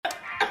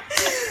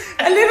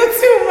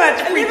too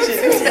much preaching.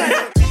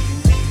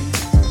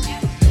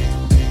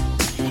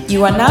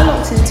 You are now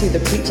locked into the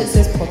Preacher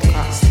Says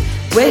podcast.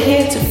 We're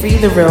here to free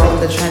the real on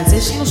the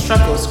transitional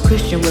struggles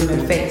Christian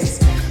women face.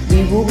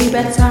 We will be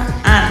better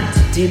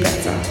and do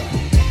better.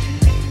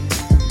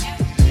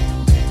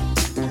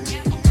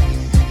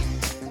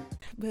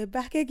 We're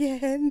back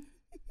again.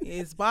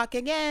 It's back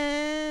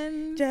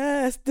again.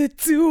 Just the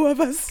two of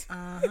us.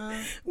 Uh-huh.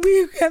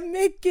 We can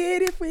make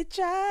it if we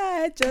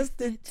try. Just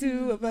the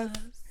two of us.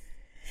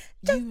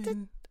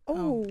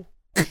 Oh.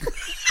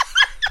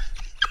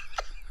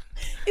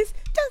 It's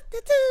just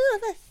the two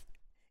of us.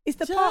 It's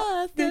the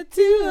part. The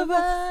two of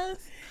us.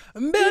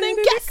 Building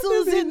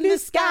castles in the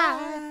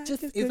sky.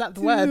 Is that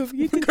the word?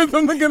 Because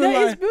I'm not gonna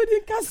lie. It's building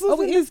castles.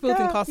 Oh, it in is the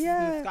building sky. castles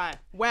in the sky.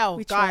 Well,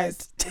 We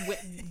guys,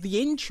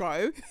 the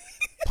intro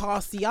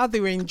past the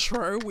other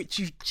intro, which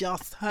you've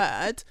just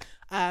heard,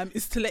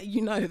 is to let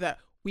you know that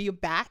we are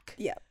back.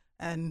 Yeah.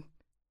 And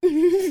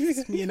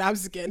it's me and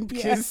Abs again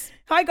because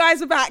Hi guys,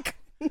 we're back.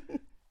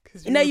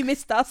 You know you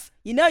missed us.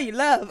 You know you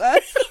love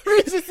us.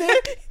 Princesses.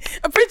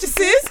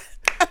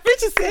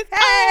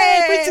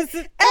 Hey.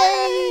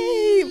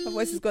 Hey. My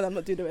voice is gone. I'm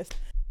not doing the rest.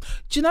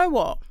 Do you know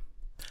what?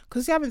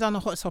 Because we haven't done a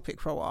hot topic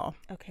for a while.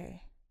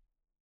 Okay.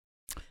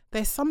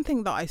 There's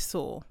something that I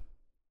saw.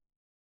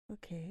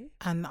 Okay.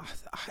 And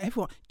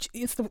everyone,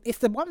 it's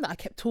the one that I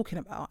kept talking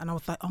about, and I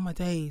was like, oh my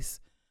days,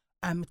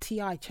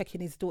 T.I.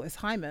 checking his daughter's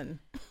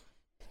hymen.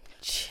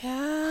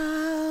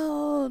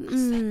 Child.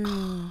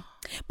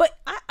 But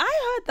I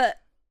heard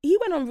that he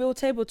went on Red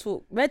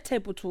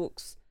Table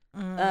Talks,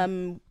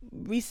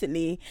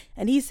 recently,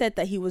 and he said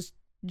that he was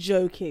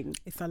joking.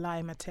 It's a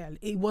lie, Mattel.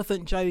 He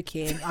wasn't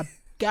joking. I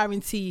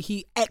guarantee you,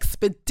 he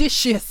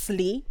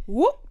expeditiously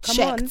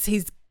checked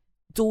his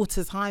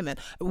daughter's hymen.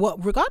 Well,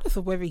 regardless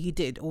of whether he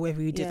did or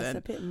whether he didn't. Yeah, it's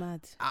a bit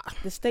mad.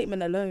 The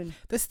statement alone.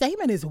 The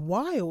statement is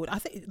wild. I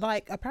think,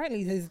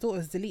 apparently his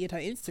daughter's deleted her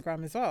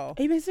Instagram as well.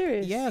 Are you being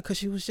serious? Yeah, because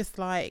she was just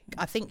I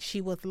think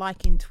she was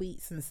liking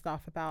tweets and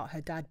stuff about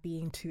her dad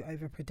being too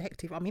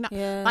overprotective. I mean,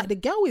 the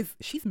girl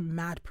she's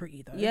mad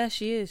pretty though. Yeah,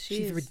 she is.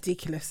 She's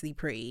ridiculously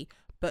pretty.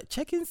 But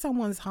checking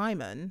someone's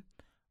hymen,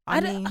 I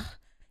mean,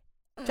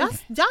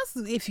 just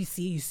if you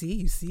see.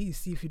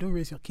 If you don't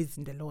raise your kids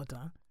in the Lord,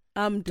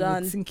 I'm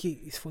done. I think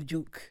it's for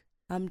joke.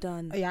 I'm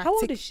done. Yeah, How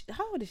old is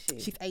she?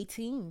 She's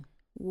 18.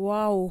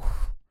 Wow.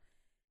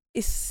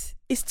 It's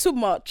too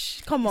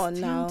much. Come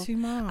on now. Too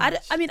much.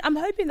 I mean, I'm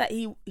hoping that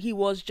he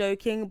was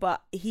joking,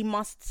 but he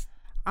must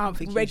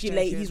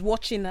regulate. He's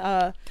watching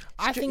her.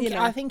 I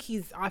think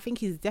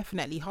he's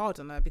definitely hard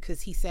on her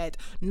because he said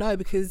no,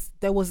 because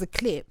there was a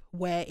clip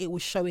where it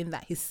was showing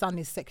that his son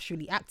is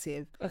sexually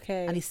active.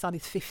 Okay. And his son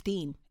is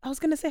 15. I was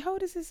gonna say, how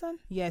old is his son?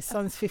 Yeah, his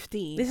son's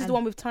 15. This is the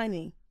one with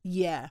Tiny.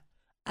 Yeah.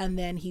 And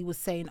then he was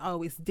saying,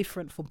 oh, it's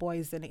different for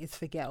boys than it is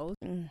for girls.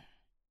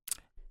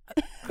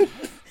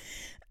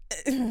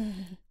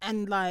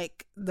 And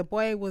the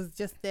boy was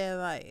just there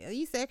are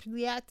you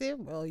sexually active?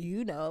 Well,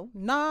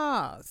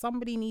 nah,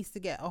 somebody needs to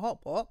get a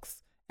hot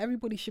box.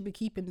 Everybody should be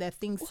keeping their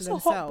things to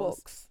themselves. A hot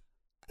box?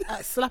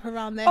 Slap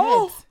around their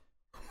heads.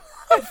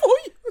 I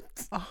thought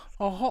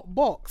a hot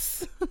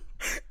box.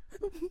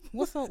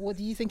 What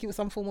do you think it was,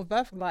 some form of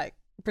birth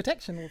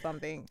protection or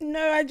something?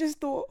 No, I just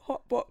thought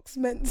hot box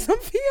meant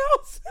something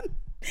else.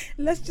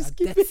 Let's just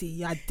keep it.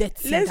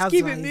 Let's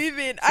keep it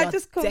moving. I was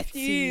just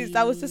confused.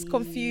 I was just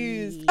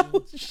confused.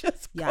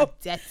 Dirty. But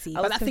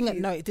that thing,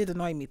 it did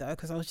annoy me though,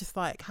 because I was just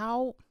like,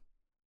 how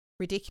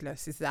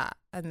ridiculous is that?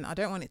 And I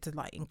don't want it to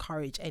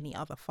encourage any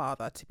other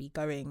father to be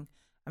going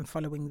and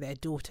following their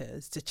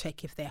daughters to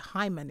check if their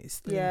hymen is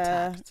still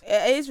intact.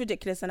 It is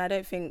ridiculous, and I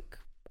didn't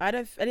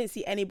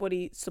see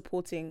anybody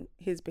supporting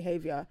his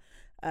behavior.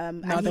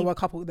 There were a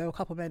couple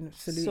men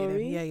saluting him.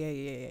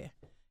 Sorry?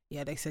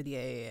 Yeah, they said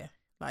yeah.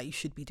 You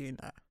should be doing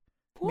that.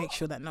 What? Make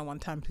sure that no one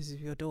tampers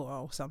with your daughter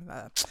or something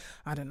like that.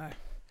 I don't know.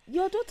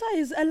 Your daughter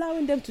is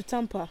allowing them to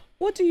tamper.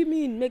 What do you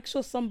mean? Make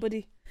sure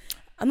somebody.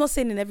 I'm not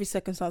saying in every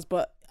circumstance,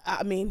 but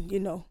I mean,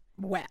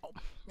 Well,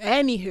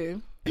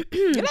 anywho,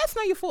 let us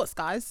know your thoughts,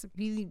 guys.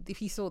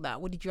 If you saw that,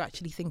 what did you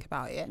actually think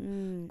about it?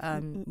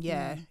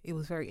 Yeah, it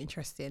was very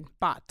interesting.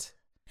 But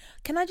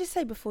can I just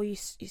say before you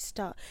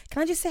start,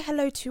 can I just say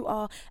hello to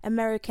our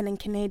American and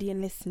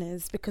Canadian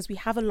listeners, because we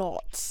have a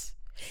lot.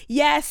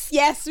 Yes,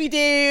 we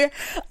do.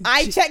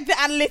 I check the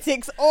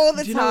analytics all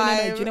the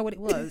time. Do you know what it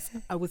was?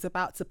 I was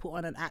about to put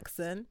on an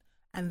accent,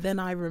 and then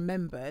I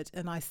remembered,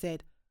 and I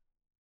said,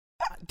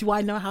 do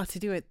I know how to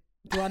do it?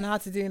 Do I know how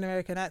to do an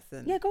American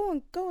accent? Yeah, go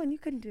on. You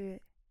can do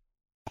it.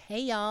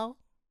 Hey, y'all.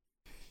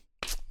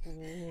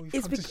 Oh,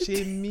 you come to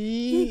shame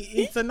me.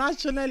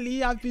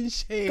 Internationally, I've been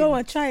shamed. Go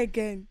on, try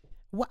again.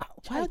 Wow.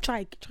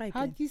 Try again.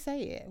 How did you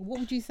say it? What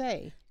would you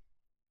say?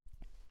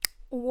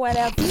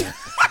 Whatever.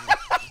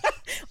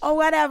 Or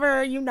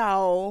whatever,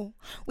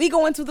 we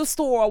go into the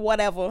store or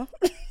whatever.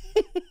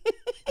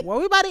 What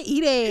we about to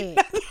eat it?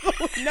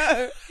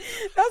 No,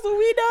 that's what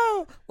we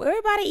know. We're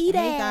about to eat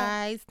Hey it.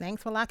 guys,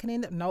 thanks for locking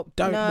in. Nope,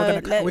 don't.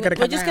 No,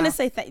 we're just gonna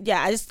say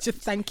just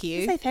thank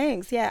you. Say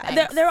thanks. Yeah,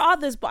 Thanks. there are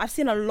others, but I've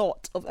seen a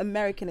lot of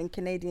American and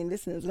Canadian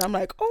listeners, and I'm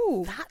like,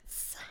 oh,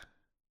 That's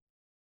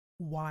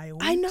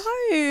wild. I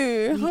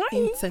know. We Hi.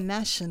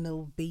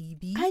 international,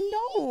 baby. I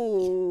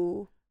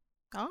know.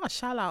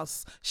 Shout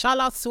outs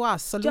to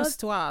us. Salutes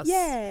to us.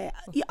 Yeah.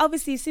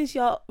 Obviously, since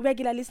you're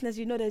regular listeners,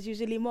 you know there's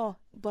usually more.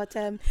 But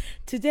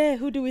today,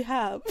 who do we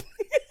have?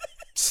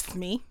 Just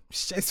me.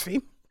 It's just me.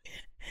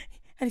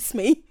 And it's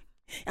me.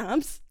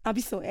 I'll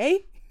be so, eh?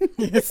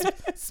 Yes,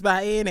 it's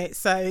about it, innit?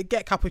 So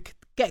get a cup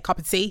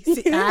of tea,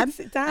 sit down,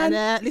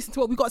 and listen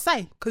to what we got to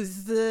say,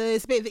 because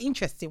it's a bit of an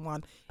interesting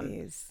one. It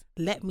is.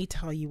 Let me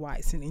tell you why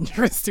it's an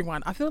interesting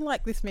one. I feel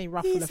like this may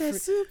ruffle He's a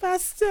super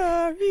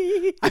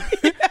story.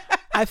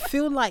 I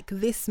feel like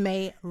this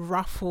may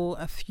ruffle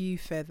a few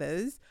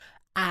feathers,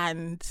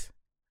 and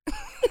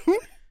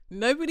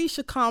nobody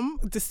should come.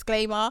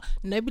 Disclaimer: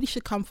 nobody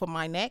should come for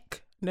my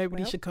neck.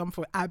 Nobody should come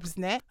for Ab's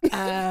neck.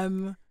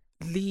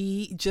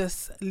 Lee,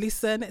 just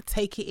listen,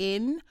 take it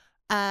in.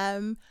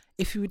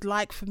 If you would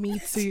like for me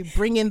to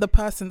bring in the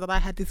person that I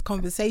had this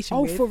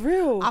conversation with, for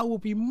real? I will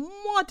be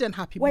more than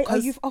happy. Wait,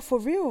 because, are you for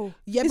real?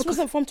 Yeah, this because,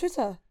 wasn't from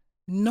Twitter.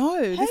 No,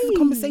 this is a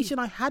conversation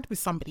I had with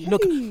somebody.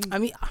 Look,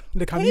 I'm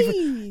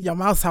even, your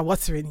mouths are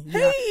watering.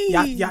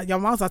 Yeah, your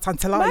mouths are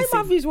tantalizing.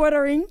 My mouth is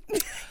watering.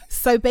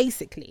 So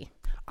basically,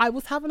 I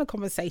was having a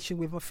conversation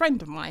with a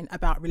friend of mine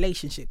about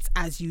relationships,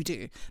 as you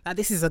do. Now,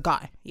 this is a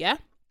guy, yeah?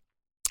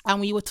 And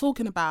we were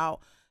talking about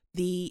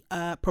the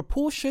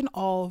proportion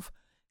of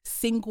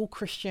single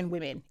Christian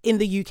women in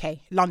the UK,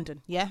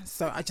 London, yeah?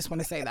 So I just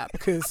want to say that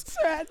because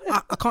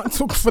I can't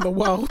talk for the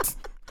world.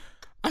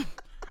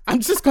 I'm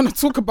just going to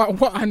talk about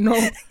what I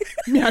know.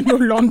 I know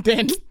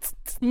London,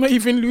 not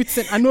even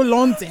Luton. I know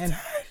London.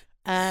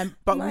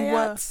 But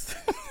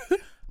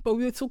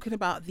we were talking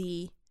about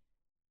the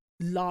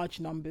large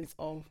numbers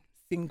of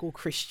single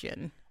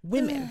Christian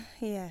women.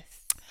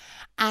 Yes.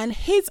 And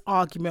his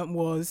argument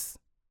was,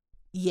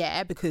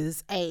 yeah,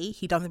 because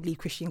he doesn't believe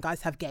Christian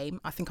guys have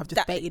game. I think I've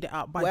just baited it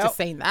up by just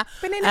saying that.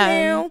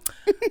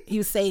 He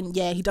was saying,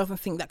 yeah, he doesn't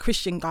think that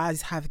Christian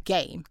guys have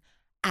game.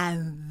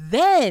 And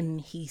then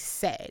he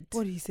said,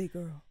 what did he say,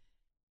 girl?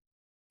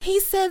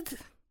 He said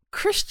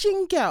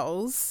Christian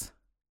girls.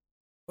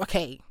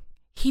 Okay,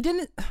 he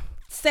didn't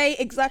say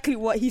exactly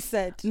what he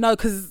said. No,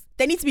 because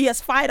they need to be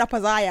as fired up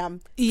as I am.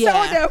 Yeah.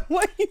 Tell them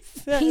what he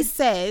said. He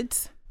said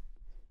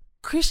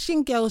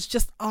Christian girls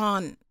just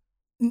aren't,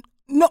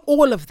 not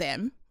all of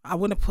them. I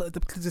want to put the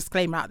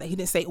disclaimer out there. He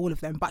didn't say all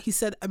of them, but he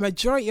said a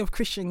majority of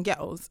Christian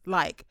girls,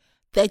 like,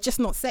 they're just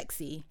not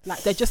sexy.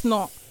 Like, they're just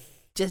not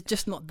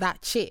that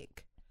chick.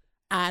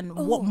 And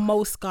what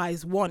most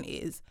guys want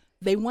is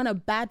they want a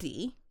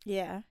baddie,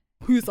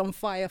 who's on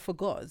fire for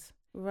God.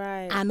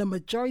 Right. And the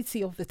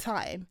majority of the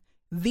time,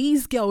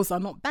 these girls are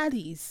not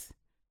baddies.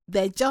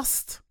 They're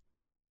just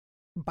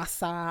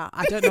basa.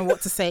 I don't know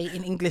what to say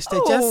in English. They're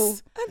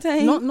just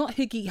not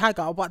higgy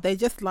hagger, but they're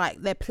just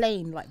like, they're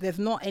plain. Like, there's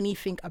not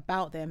anything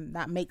about them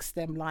that makes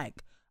them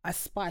like a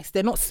spice.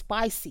 They're not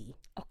spicy.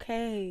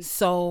 Okay.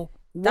 So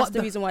that's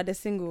the reason why they're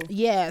single.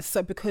 Yeah.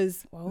 So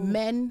because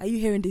men, are you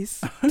hearing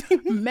this?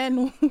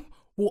 Men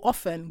will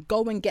often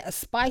go and get a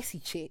spicy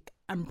chick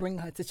and bring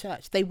her to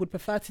church. They would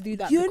prefer to do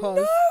that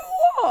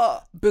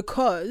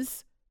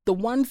because the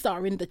ones that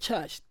are in the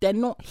church, they're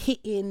not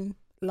hitting,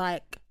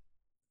 like,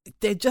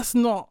 they're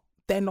not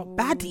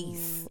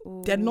baddies.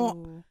 Ooh. They're not,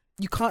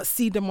 you can't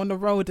see them on the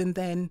road and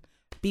then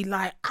be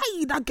like,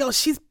 hey, that girl,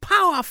 she's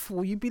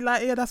powerful. You'd be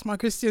like, yeah, that's my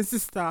Christian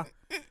sister.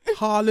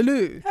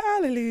 Hallelujah.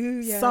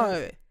 Hallelujah.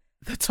 So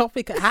the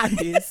topic at hand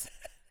is,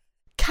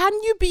 can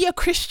you be a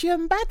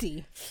Christian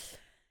baddie?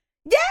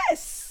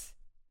 Yes.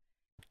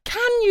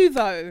 Can you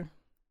though?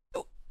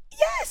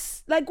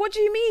 Yes. Like, what do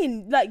you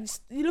mean? Like,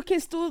 you looking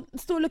still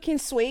looking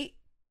sweet?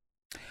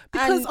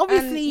 Because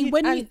obviously,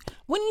 when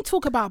you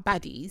talk about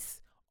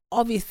baddies,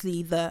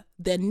 obviously the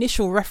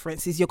initial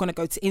reference is you're going to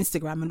go to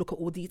Instagram and look at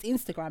all these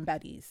Instagram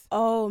baddies.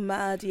 Oh,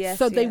 mad, yes.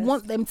 So they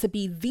want them to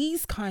be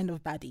these kind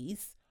of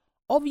baddies,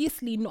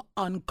 obviously not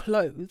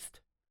unclothed,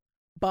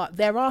 but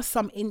there are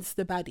some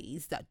Insta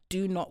baddies that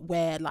do not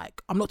wear,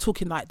 like, I'm not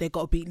talking like they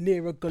got to be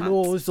Lyra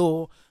Galores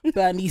or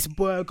Bernice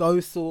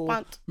Burgos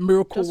or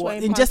Miracle,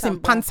 just in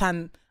pants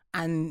and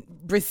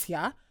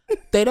Brissia.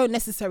 They don't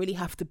necessarily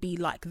have to be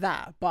like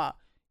that, but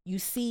you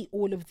see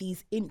all of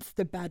these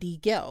Insta baddie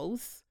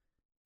girls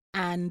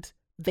and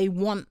they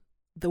want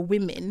the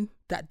women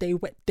that they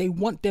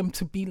want them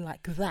to be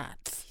like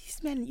that.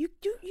 Men, you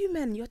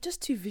men, you're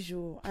just too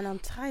visual, and I'm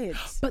tired.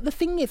 But the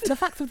thing is, the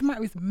fact of the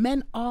matter is,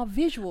 men are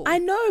visual. I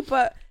know,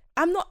 but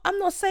I'm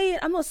not saying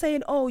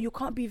oh, you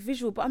can't be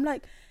visual, but I'm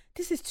like,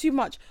 this is too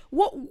much.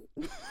 How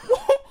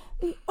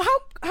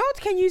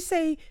can you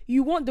say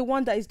you want the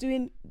one that is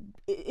doing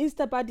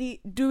Insta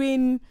baddie,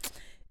 doing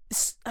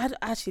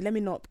Actually, let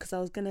me not, because I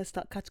was gonna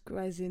start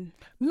categorizing.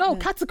 No,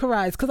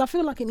 categorize, because I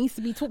feel like it needs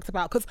to be talked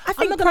about. Because I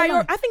think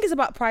it's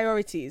about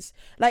priorities.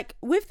 Like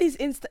with these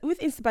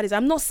Insta buddies,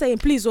 I'm not saying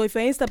please, or if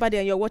you're Insta buddy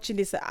and you're watching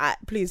this,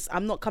 please,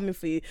 I'm not coming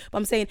for you. But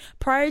I'm saying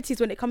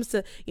priorities when it comes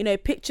to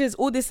pictures,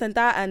 all this and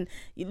that, and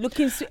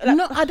looking. Like,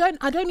 no, I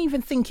don't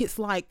even think it's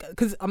like,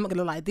 because I'm not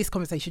gonna lie, this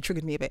conversation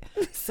triggered me a bit.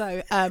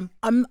 So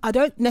I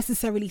don't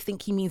necessarily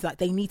think he means like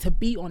they need to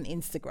be on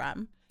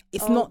Instagram.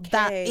 It's not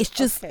that. It's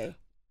just.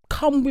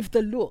 Come with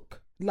the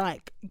look,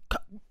 like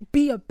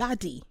be a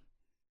baddie,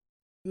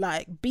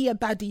 like be a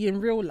baddie in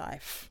real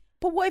life.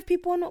 But what if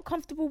people are not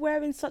comfortable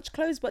wearing such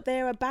clothes, but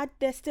they're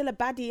still a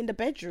baddie in the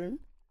bedroom?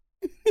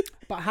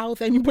 But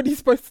how's anybody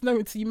supposed to know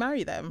until you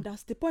marry them?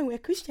 That's the point. We're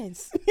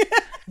Christians.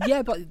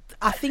 Yeah, but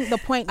I think the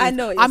point is, I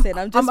know what you're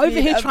saying. I'm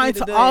over here trying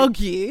to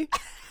argue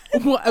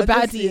what a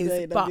baddie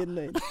is, but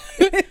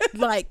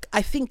like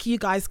I think you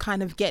guys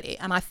kind of get it,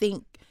 and I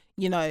think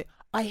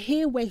I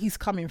hear where he's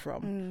coming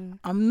from.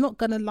 I'm not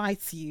going to lie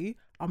to you.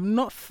 I'm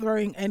not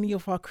throwing any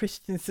of our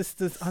Christian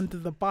sisters under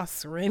the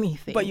bus or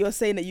anything. But you're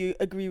saying that you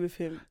agree with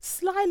him?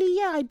 Slightly,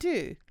 yeah, I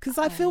do. Because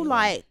I feel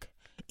like,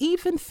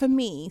 even for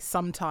me,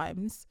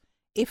 sometimes,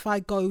 if I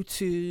go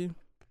to,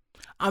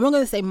 I'm not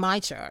going to say my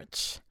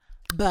church,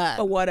 but...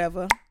 Or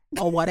whatever.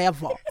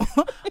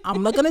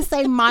 I'm not going to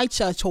say my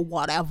church or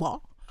whatever.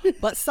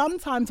 But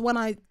sometimes when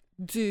I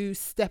do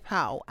step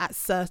out at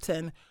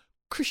certain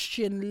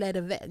Christian-led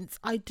events,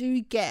 I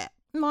do get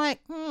like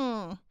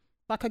I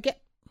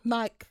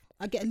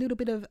get a little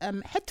bit of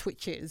head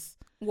twitches.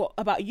 What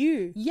about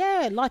you?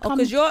 Yeah, like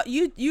because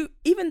you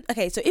even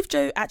okay. So if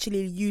Joe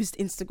actually used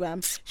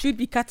Instagram, she'd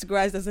be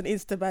categorized as an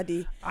Insta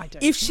baddie. I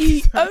don't. If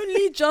she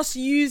only just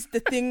used the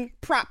thing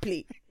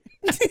properly,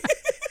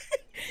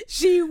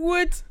 she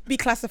would be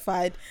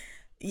classified.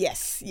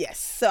 Yes.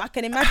 So I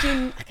can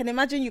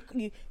imagine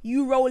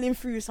you rolling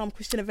through some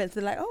Christian events.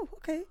 They're like, oh,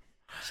 okay,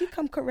 she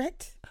come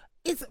correct.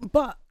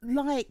 But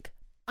like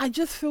I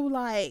just feel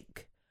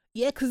like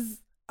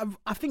because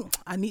I think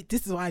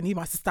this is why I need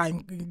my sister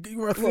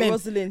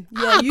Rosalind.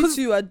 Yeah, you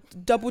two are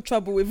double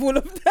trouble with all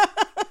of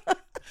that.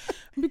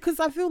 Because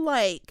I feel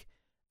like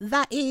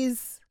that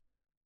is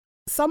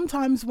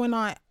sometimes when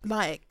I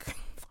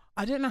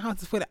don't know how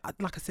to put it.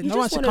 Like I said, no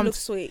one should come. Look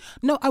sweet.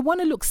 No, I want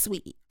to look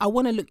sweet. I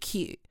want to look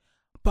cute,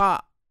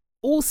 but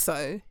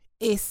also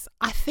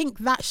I think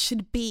that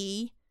should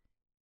be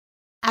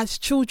as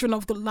children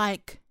of the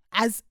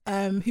as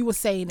who was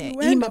saying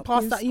it?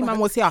 Pastor Iman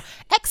was here.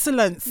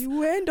 Excellence.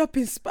 You end up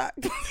in SPAC.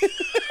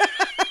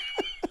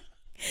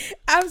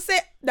 I'm saying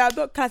no,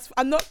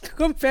 I'm not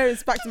comparing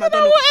SPAC to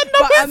Madonna.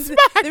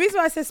 The reason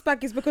why I say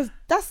SPAC is because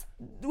that's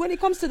when it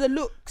comes to the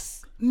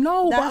looks.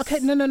 No, but okay,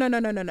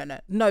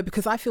 no,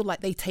 because I feel like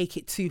they take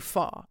it too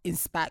far in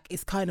SPAC.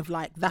 It's kind of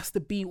like that's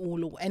the be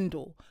all or end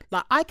all.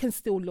 Like I can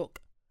still look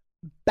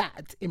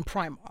bad in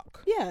Primark.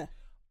 Yeah.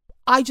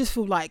 I just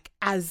feel like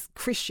as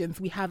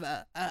Christians, we have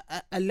a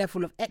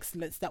level of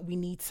excellence that we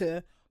need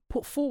to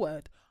put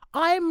forward.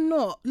 I'm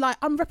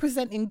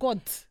representing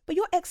God. But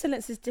your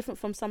excellence is different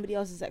from somebody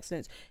else's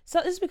excellence.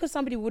 So just because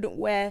somebody wouldn't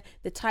wear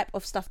the type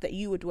of stuff that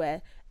you would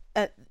wear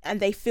and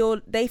they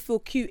feel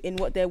cute in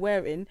what they're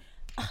wearing,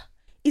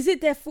 is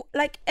it their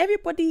like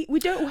everybody, we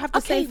don't all have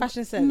the same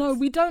fashion sense. No,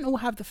 we don't all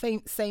have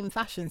the same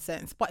fashion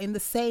sense, but in the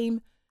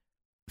same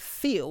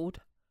field,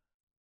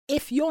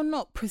 if you're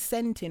not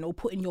presenting or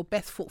putting your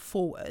best foot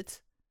forward,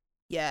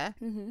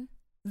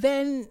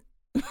 then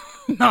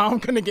no,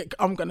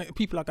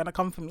 people are gonna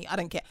come for me. I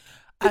don't care.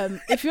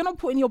 If you're not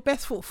putting your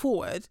best foot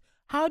forward,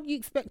 how do you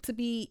expect to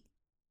be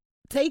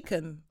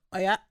taken?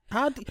 I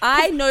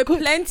know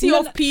plenty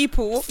of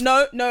people.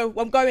 No,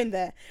 I'm going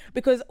there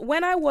because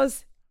when I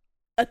was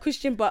a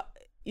Christian, but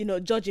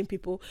judging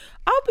people,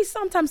 I'll be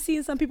sometimes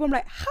seeing some people. I'm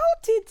like, how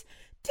did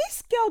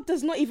this girl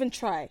does not even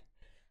try?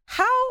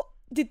 How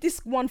did this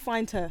one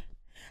find her?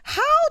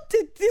 How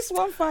did this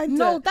one find her?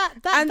 No, that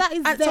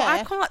is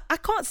there. So I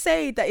can't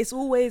say that it's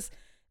always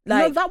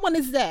like. No, that one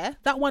is there.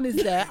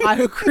 I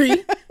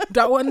agree.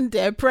 That one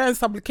there. Prayer and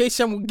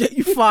supplication will get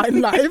you far in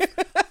life.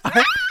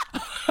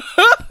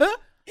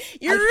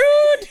 You're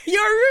rude.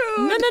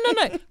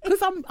 No.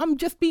 Because I'm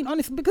just being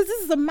honest. Because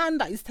this is a man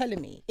that is telling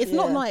me. It's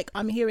not like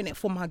I'm hearing it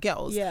from my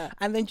girls. Yeah.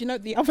 And then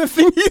the other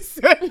thing he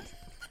said.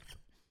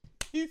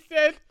 He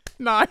said,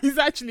 nah, he's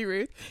actually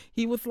rude.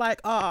 He was like,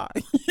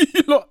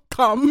 you lot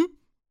come,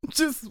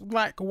 just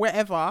like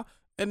whatever,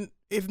 and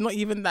it's not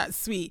even that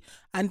sweet.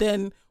 And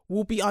then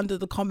we'll be under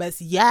the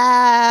comments,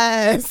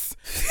 yes.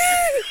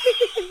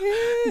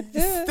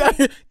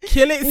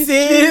 Kill it,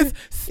 sis.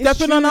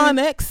 Stepping on our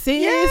necks,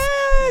 sis.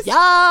 Yes.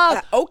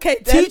 Yeah.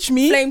 Okay, then. Teach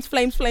me.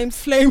 Flames.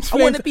 I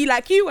want to be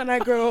like you when I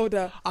grow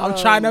older. I'm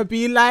trying to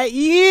be like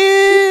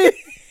you.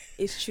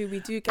 It's true, we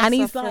do get and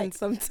some friends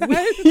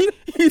sometimes.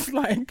 He's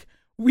like,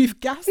 we've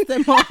gassed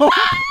them up.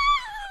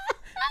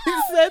 He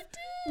said,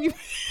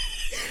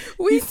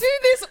 we do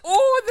this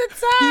all the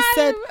time. He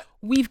said,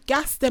 we've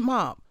gassed them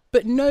up,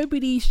 but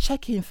nobody's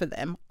checking for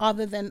them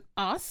other than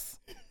us.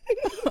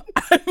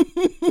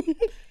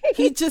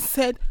 He just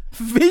said,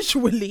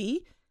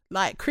 visually,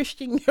 Like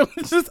Christian girls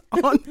just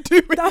aren't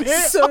doing it.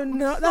 That's so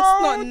not.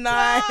 That's not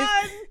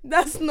nice.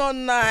 That's not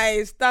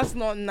nice. That's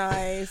not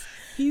nice.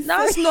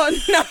 That's not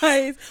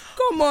nice.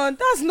 Come on,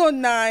 that's not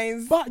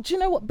nice. But do you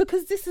know what?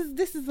 Because this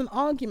is an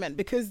argument.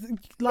 Because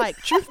like,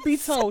 truth be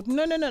told,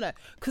 no.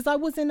 Because I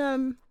was in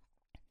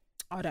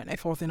I don't know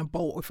if I was in a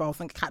boat or if I was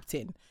a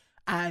captain,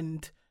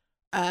 and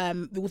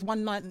there was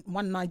one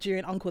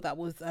Nigerian uncle that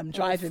was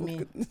driving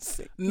me.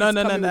 No.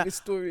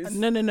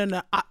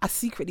 I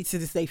secretly to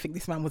this day think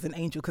this man was an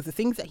angel, because the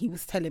things that he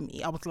was telling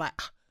me, I was like,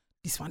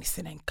 this one is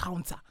an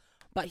encounter.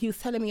 But he was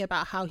telling me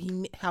about how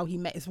he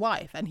met his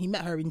wife, and he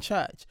met her in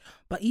church.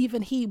 But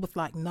even he was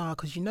like, nah,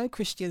 because you know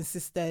Christian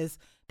sisters,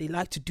 they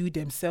like to do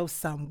themselves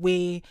some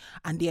way,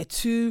 and they're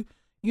too,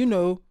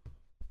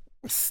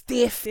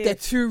 stiff. They're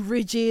too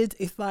rigid.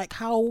 It's like,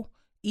 how,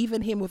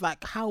 even him was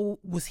like, how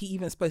was he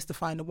even supposed to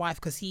find a wife?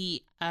 Because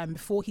he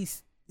before he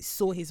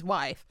saw his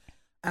wife,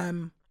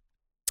 I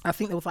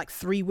think there was like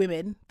 3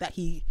 women that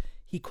he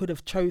could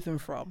have chosen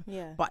from.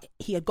 Yeah. But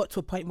he had got to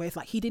a point where it's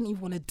like he didn't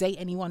even want to date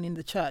anyone in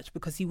the church,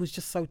 because he was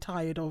just so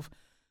tired of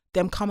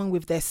them coming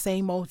with their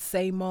same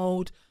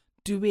old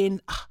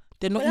doing.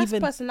 They're not that's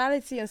even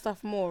personality and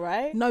stuff more,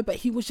 right? No, but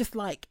he was just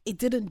like, it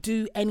didn't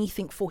do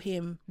anything for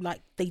him.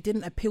 Like, they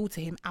didn't appeal to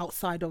him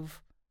outside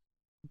of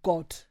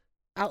God,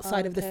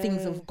 outside of the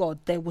things of God.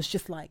 There was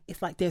just like,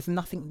 it's like there's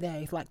nothing there.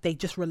 It's like they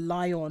just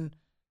rely on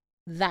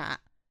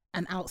that,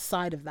 and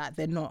outside of that,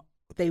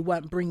 they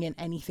weren't bringing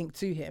anything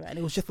to him. And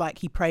it was just like,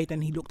 he prayed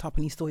and he looked up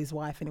and he saw his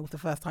wife, and it was the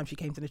first time she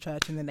came to the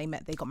church, and then they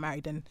met, they got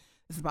married, and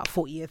this is about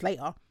 40 years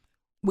later,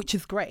 which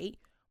is great.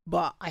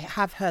 But I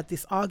have heard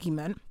this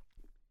argument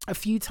a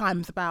few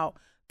times about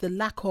the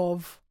lack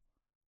of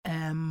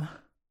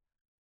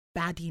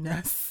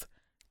baddiness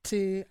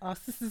to our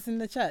sisters in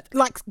the church.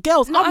 Like,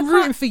 girls, I'm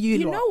rooting for you.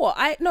 You know what?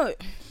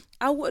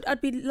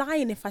 I'd be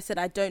lying if I said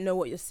I don't know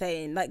what you're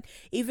saying. Like,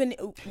 even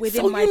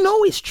within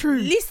it's true.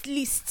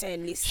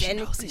 Listen. She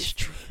knows it's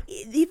true.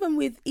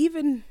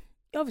 Even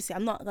obviously,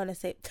 I'm not gonna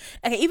say.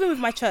 Okay, even with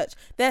my church,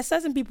 there are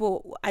certain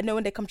people I know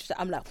when they come to church,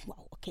 I'm like,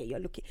 wow, okay, you're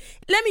looking.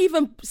 Let me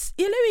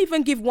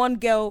even give one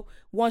girl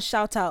one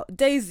shout out,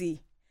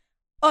 Daisy,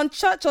 on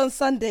church on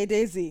Sunday.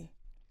 Daisy,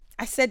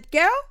 I said,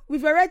 girl,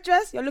 with your red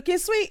dress, you're looking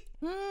sweet.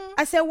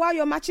 I said, wow,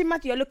 you're matching,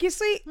 you're looking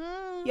sweet.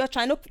 You're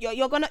trying to,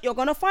 you're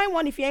gonna find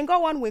one. If you ain't got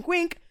one, wink,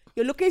 wink.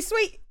 You're looking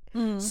sweet.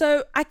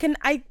 So I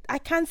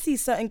can see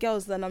certain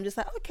girls that I'm just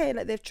like, okay,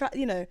 like they've tried,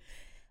 and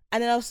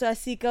then also I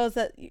see girls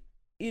that,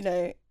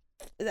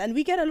 and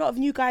we get a lot of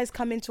new guys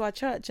come into our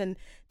church, and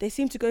they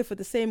seem to go for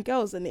the same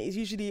girls, and it's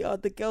usually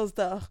the girls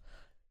that are,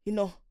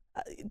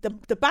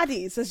 the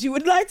baddies, as you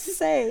would like to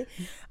say.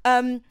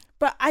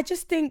 But I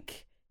just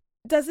think,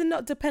 does it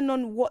not depend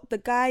on what the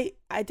guy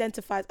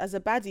identifies as a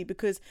baddie?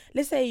 Because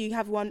let's say you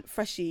have one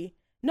freshie.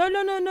 No,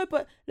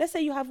 but let's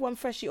say you have one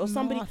freshie or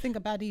somebody. I think a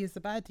baddie is a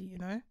baddie,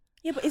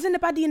 Yeah, but isn't a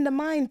baddie in the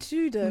mind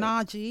too, though?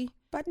 Naji.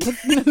 Baddie.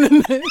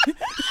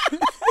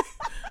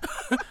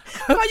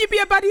 Can't you be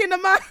a baddie in the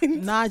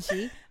mind?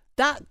 Naji.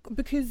 That,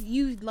 because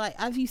you, like,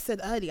 as you said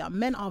earlier,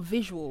 men are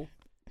visual.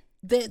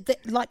 They're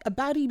like, a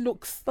baddie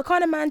looks. But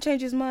can't a man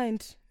change his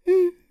mind?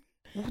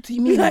 What do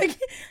you mean?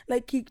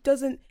 Like he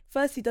doesn't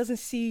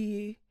see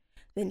you,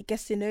 then he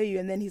gets to know you,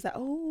 and then he's like,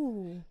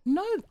 oh.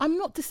 No, I'm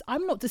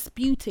not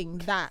disputing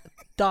that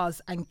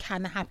does and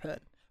can happen,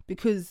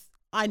 because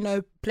I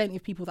know plenty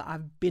of people that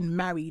have been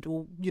married,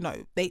 or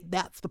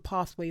that's the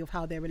past way of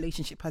how their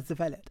relationship has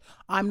developed.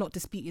 I'm not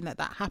disputing that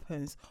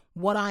happens.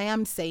 What I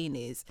am saying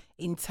is,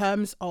 in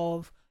terms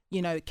of,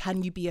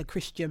 can you be a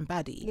Christian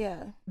baddie?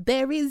 Yeah.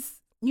 There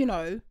is,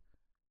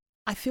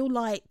 I feel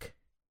like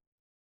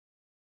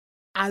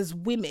as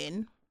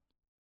women,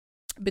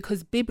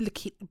 because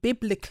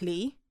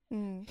biblically,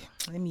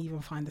 let me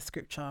even find the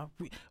scripture.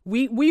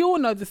 We all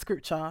know the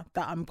scripture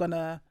that I'm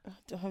gonna. I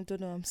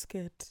don't know. I'm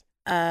scared.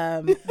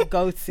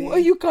 Go to. What are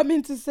you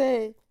coming to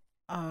say?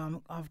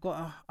 I've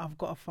got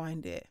to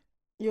find it.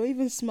 You're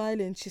even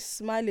smiling. She's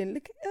smiling.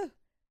 Look at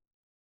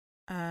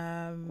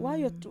her. While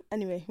you're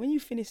anyway, when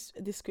you finish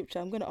this scripture,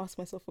 I'm gonna ask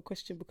myself a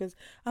question, because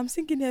I'm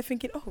thinking,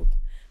 oh.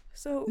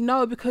 So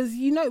no, because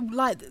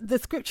like the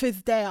scripture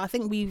is there. I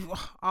think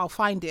I'll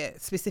find it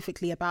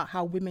specifically about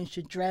how women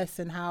should dress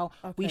and how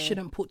we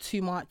shouldn't put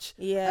too much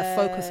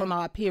focus on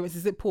our appearance.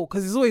 Is it Paul?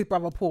 Because it's always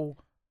brother Paul.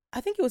 I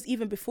think it was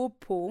even before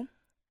Paul.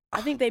 I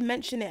think they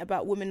mention it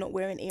about women not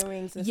wearing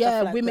earrings and stuff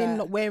like that. Yeah, women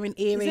not wearing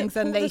earrings,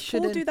 and they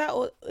shouldn't. Does Paul do that,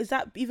 or is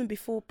that even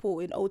before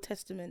Paul in Old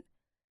Testament?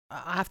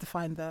 I have to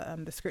find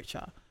the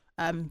scripture.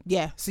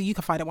 So you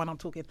can find it when I'm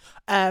talking.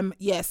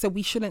 So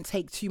we shouldn't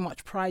take too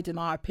much pride in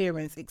our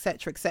appearance,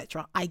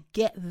 etc. I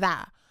get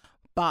that,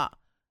 but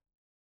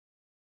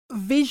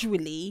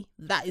visually,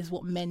 that is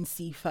what men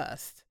see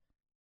first.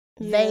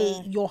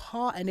 Your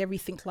heart and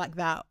everything like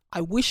that.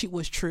 I wish it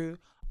was true.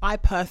 I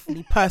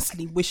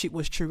personally wish it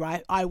was true.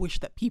 I wish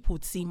that people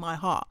would see my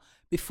heart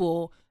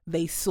before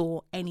they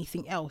saw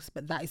anything else,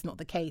 but that is not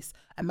the case.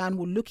 A man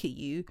will look at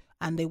you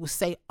and they will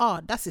say,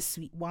 that's a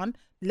sweet one.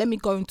 Let me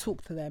go and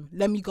talk to them.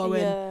 Let me go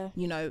and,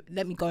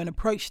 let me go and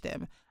approach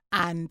them.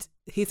 And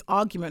his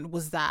argument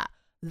was that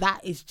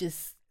is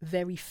just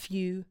very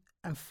few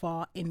and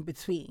far in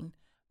between,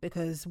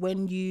 because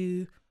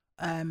when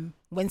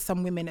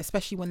some women,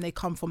 especially when they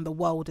come from the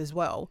world as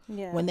well,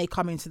 when they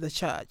come into the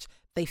church,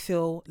 they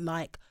feel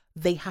like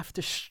they have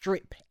to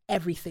strip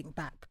everything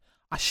back.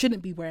 I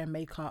shouldn't be wearing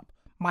makeup.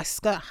 My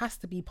skirt has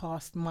to be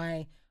past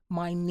my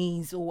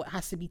knees, or it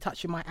has to be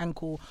touching my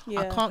ankle.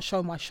 I can't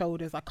show my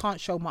shoulders. I can't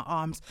show my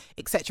arms,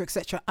 etc.,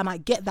 etc. And I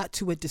get that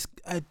to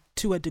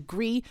a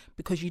degree,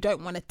 because you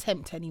don't want to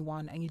tempt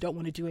anyone and you don't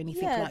want to do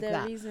anything like there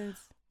that. Are reasons.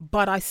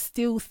 But I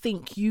still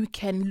think you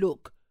can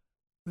look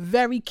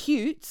very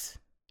cute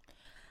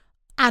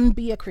and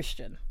be a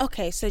Christian.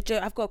 Okay, so Joe,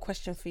 I've got a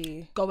question for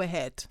you. Go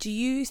ahead. Do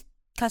you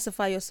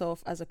classify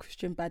yourself as a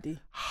Christian baddie?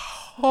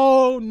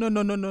 Oh, no.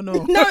 No,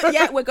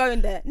 yeah, we're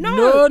going there.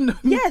 No.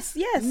 Yes.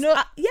 No.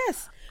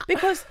 Yes.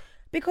 Because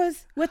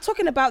we're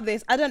talking about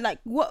this. I don't like,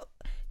 what,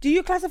 do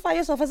you classify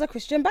yourself as a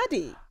Christian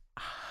baddie?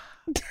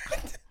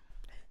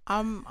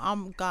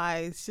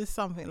 Guys, just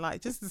something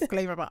like, just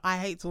disclaimer about, I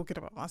hate talking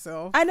about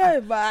myself. I know,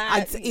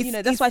 but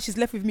that's why she's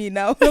left with me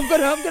now. I'm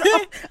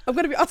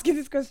gonna be asking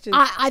this question.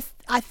 I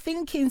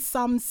think in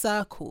some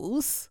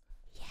circles,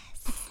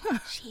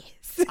 yes, she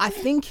is. I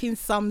think in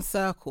some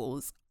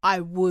circles I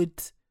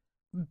would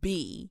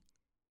be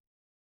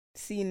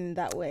seen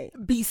that way.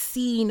 Be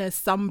seen as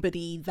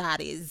somebody that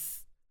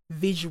is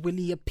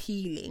visually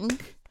appealing.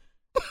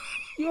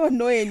 You're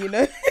annoying, you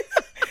know.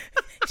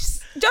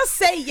 Just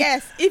say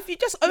yes. If you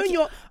just own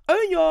your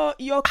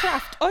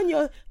craft, on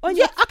your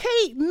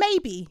okay,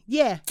 maybe,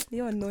 yeah.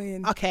 You're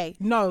annoying. Okay,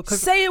 no,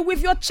 because say it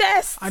with your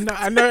chest. I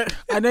know.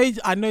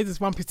 There's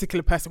one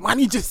particular person. Why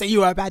don't you just say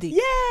you are a baddie?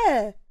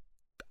 Yeah.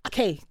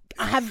 Okay,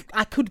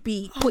 I could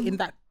be put in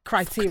that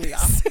criteria.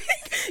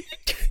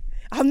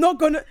 I'm not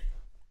gonna.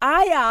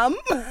 I am.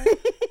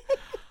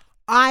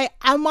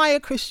 Am I a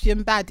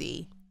Christian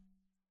baddie?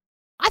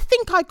 I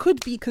think I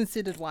could be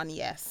considered one.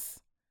 Yes.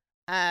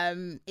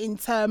 In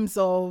terms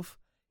of,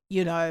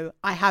 you know,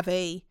 I have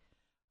I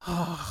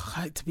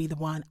like to be the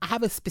one. I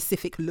have a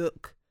specific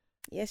look.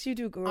 Yes, you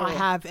do, girl. I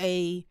have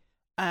a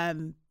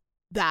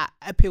that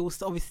appeals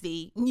to,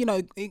 obviously, you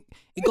know, it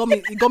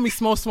got me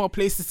small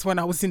places when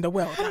I was in the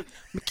world. I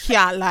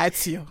can't lie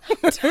to you.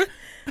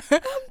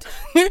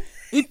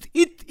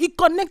 It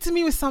connected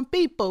me with some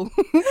people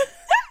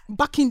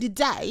back in the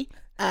day.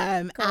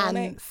 And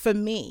for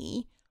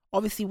me,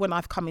 obviously, when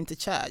I've come into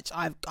church,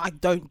 I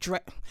don't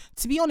dress.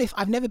 To be honest,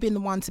 I've never been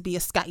the one to be a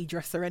scatty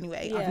dresser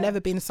anyway. Yeah. I've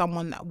never been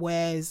someone that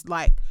wears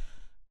like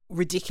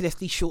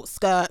ridiculously short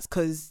skirts,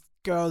 because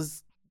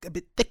girls a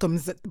bit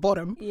thickums at the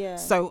bottom. Yeah.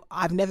 So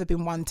I've never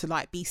been one to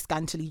like be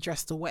scantily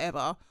dressed or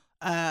whatever.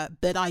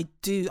 But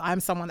I'm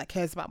someone that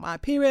cares about my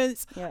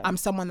appearance. Yeah. I'm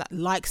someone that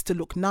likes to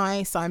look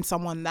nice. I'm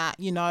someone that,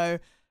 you know,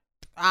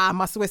 I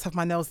must always have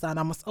my nails done.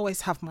 I must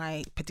always have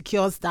my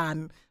pedicures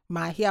done.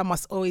 My hair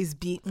must always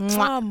be.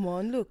 Come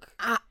on, look.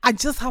 I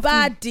just have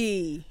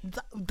baddie.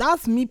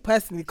 That's me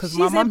personally, because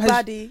my mum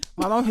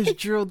has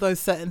drilled those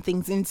certain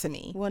things into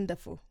me.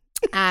 Wonderful.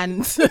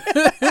 And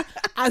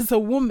as a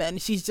woman,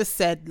 she's just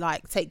said,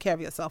 like, take care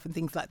of yourself and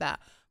things like that.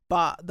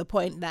 But the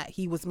point that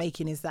he was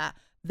making is that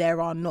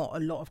there are not a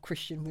lot of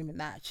Christian women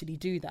that actually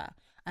do that.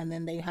 And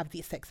then they have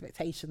this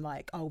expectation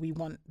like, oh, we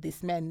want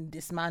this man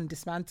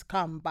to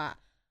come, but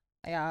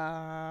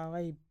are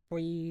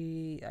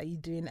you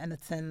doing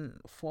anything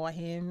for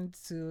him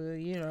to,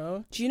 you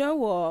know? Do you know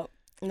what?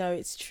 No,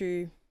 it's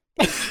true.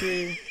 It's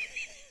true.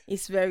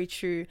 It's very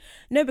true.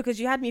 No, because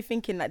you had me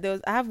thinking, like, I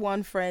have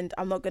one friend,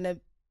 I'm not gonna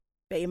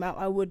bait him out.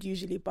 I would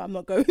usually, but I'm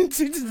not going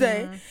to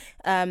today.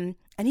 And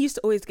he used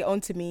to always get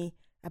on to me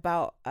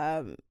about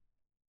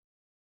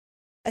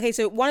okay,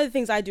 so one of the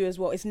things I do as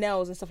well is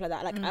nails and stuff like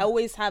that. Like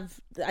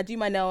I do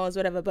my nails,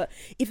 whatever, but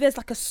if there's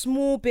like a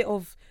small bit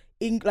of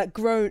ink, like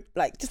grown,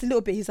 like just a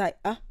little bit, he's like,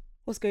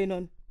 what's going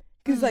on?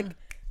 Because like,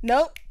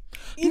 no,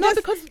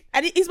 because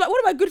he's like one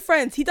of my good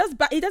friends. He does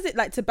it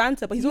like to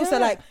banter, but he's also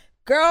like,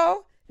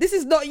 girl, this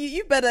is not you.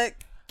 You better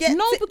get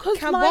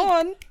come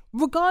on.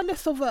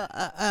 Regardless of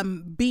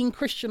being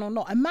Christian or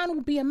not, a man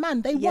will be a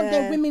man. They want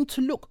their women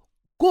to look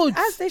good,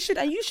 as they should,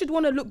 and you should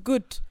want to look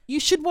good. You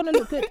should want to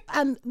look good.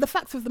 And the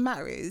fact of the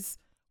matter is,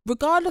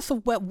 regardless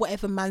of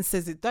whatever man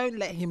says it, don't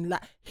let him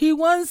like. He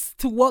wants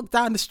to walk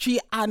down the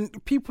street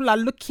and people are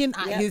looking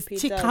at his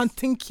chick and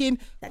thinking,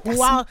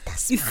 wow,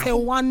 it's a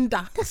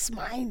wonder. That's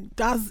mine.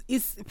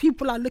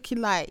 People are looking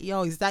like,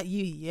 yo, is that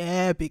you?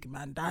 Yeah, big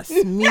man, that's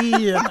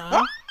me, you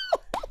know.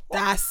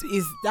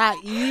 Is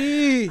that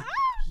you?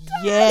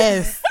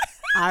 Yes,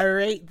 I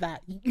rate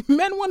that.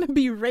 Men want to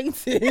be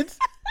rated.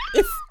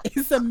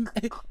 It's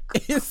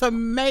a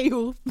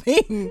male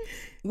thing.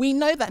 We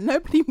know that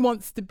nobody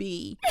wants to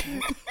be.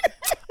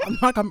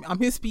 I'm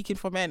here speaking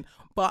for men,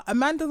 but a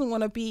man doesn't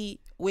want to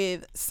be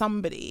with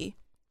somebody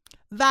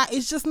that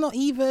is just not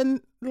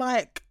even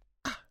like.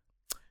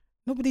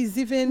 Nobody's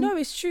even. No,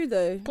 it's true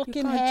though.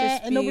 Fucking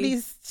hair, and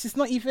nobody's just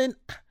not even.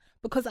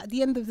 Because at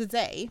the end of the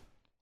day,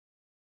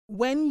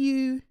 when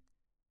you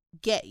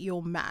get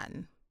your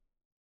man,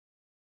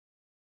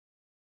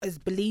 as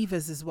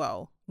believers as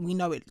well, we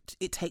know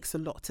it takes a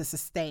lot to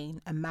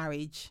sustain a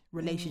marriage,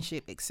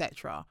 relationship,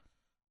 etc.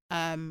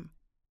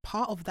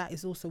 Part of that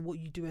is also what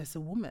you do as a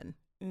woman,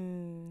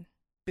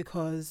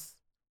 because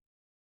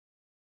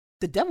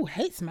the devil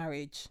hates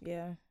marriage.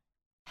 Yeah.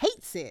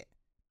 Hates it,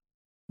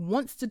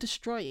 wants to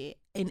destroy it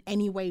in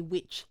any way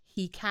which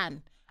he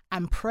can.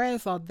 And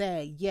prayers are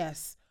there,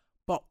 yes,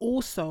 but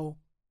also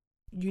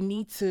you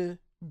need to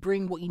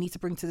bring what you need to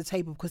bring to the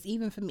table, because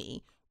even for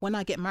me, when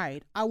I get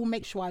married, I will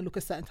make sure I look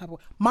a certain type of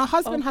way. My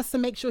husband has to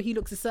make sure he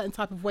looks a certain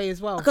type of way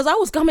as well. Because I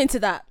was coming to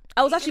that.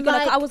 I was actually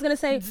gonna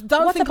say,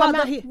 what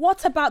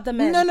about the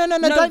men? No,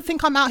 don't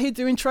think I'm out here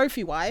doing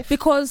trophy wife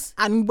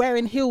and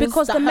wearing heels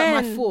hurt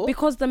my foot.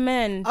 Because the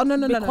men. Oh, no.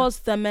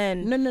 The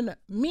men. No.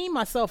 Me,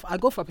 myself, I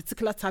go for a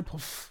particular type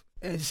of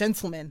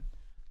gentleman.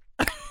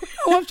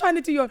 I'm trying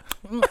to do your...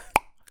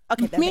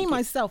 Okay, me,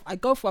 myself, I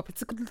go for a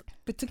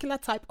particular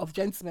type of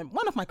gentleman.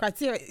 One of my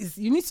criteria is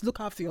you need to look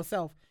after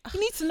yourself. You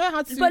need to know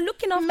how to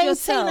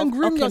maintain and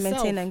groom yourself.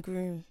 Maintain and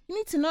groom. You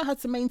need to know how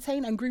to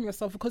maintain and groom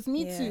yourself, because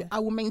me too, I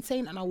will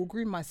maintain and I will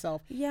groom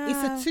myself. Yeah,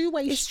 it's a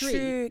two-way street.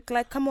 It's true.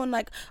 Like, come on,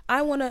 like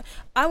I wanna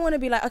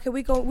be like, okay,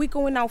 we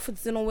going out for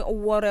dinner or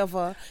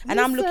whatever,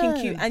 and I'm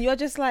looking cute, and you're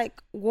just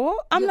like,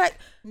 what? I'm like,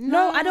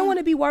 no, I don't want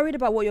to be worried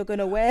about what you're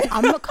gonna wear.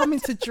 I'm not coming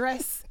to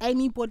dress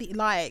anybody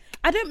like.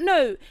 I don't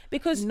know,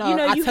 because you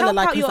tell her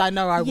like, because I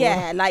know I will.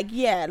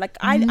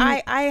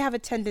 I have a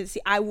tendency.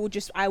 I will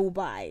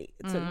buy.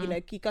 So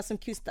you got some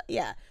cute stuff.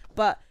 Yeah,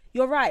 but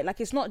you're right.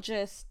 Like, it's not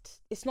just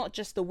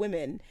the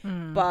women,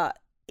 but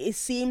it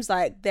seems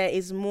like there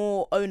is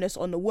more onus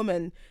on the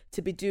woman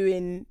to be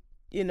doing,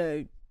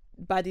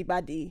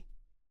 baddie,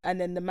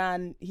 and then the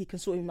man, he can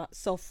sort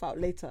himself out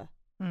later.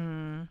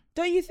 Don't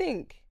you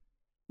think?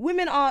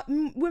 Women are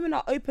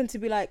open to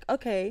be like,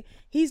 okay,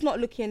 he's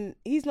not looking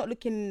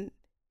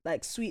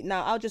like sweet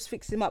now, I'll just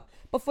fix him up.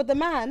 But for the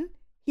man,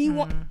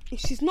 if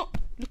she's not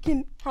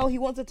looking how he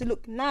wants her to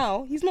look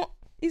now, he's not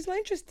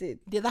interested.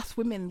 Yeah, that's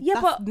women.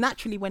 Yeah, but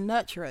naturally we're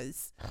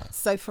nurturers.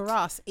 So for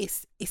us,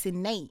 it's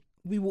innate.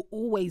 We will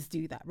always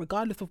do that,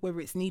 regardless of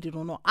whether it's needed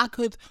or not. I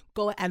could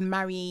go and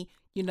marry,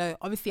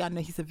 obviously I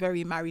know he's a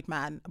very married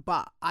man,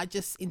 but I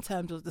just, in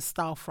terms of the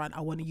style front,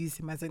 I want to use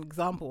him as an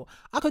example.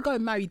 I could go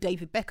and marry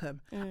David Beckham,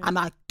 and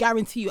I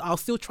guarantee you I'll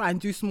still try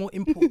and do some more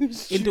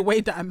input in the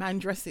way that a man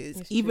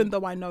dresses, even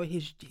though I know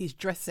his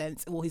dress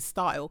sense or his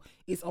style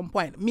is on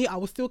point. Me, I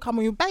will still come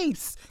with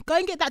babes. Go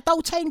and get that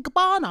Dolce &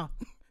 Gabbana.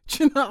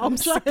 I'm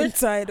sick and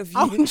tired of you.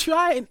 I'll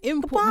try and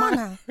input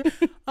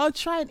I'll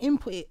try and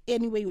input it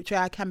any way which way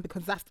I can,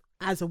 because that's,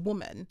 as a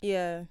woman,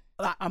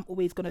 I'm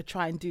always going to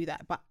try and do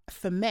that. But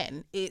for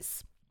men,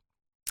 it's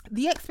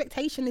the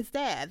expectation is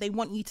there. They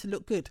want you to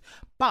look good.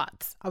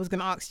 But I was going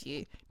to ask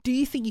you, do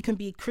you think you can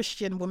be a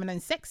Christian woman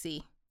and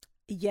sexy?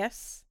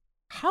 Yes.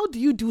 How do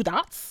you do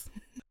that?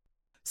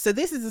 So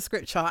this is a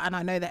scripture, and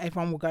I know that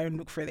everyone will go and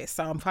look for this,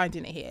 so I'm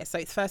finding it here. So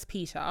it's 1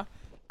 Peter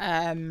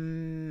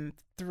 3.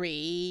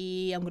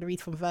 I'm going to read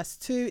from verse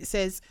 2. It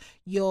says,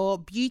 your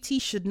beauty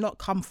should not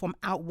come from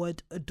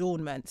outward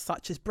adornment,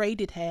 such as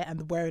braided hair and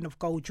the wearing of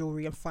gold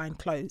jewelry and fine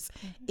clothes.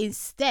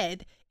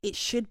 Instead, it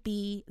should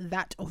be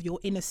that of your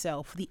inner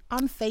self, the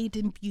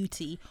unfading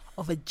beauty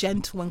of a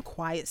gentle and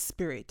quiet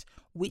spirit,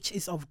 which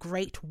is of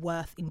great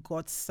worth in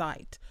God's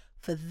sight.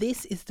 For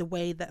this is the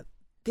way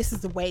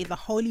the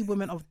holy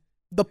women of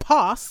the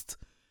past,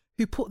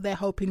 who put their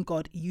hope in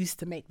God, used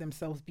to make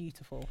themselves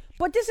beautiful.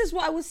 But this is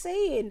what I was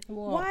saying.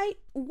 What?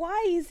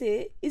 Why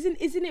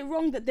isn't it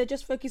wrong that they're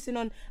just focusing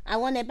on, I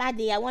want a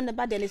baddie,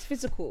 and it's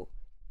physical?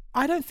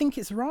 I don't think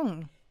it's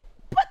wrong.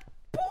 But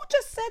Paul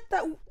just said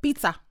that.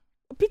 Peter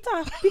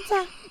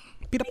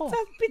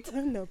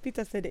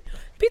said it.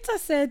 Peter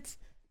said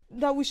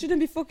that we shouldn't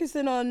be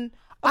focusing on.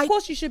 Of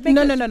course, you should make.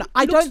 No.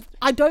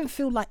 I don't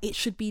feel like it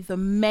should be the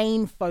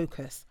main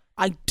focus.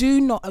 I do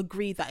not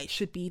agree that it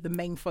should be the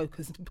main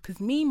focus, because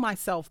me,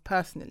 myself,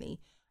 personally,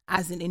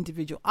 as an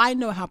individual, I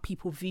know how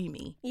people view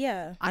me.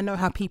 Yeah. I know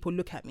how people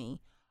look at me.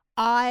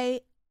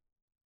 I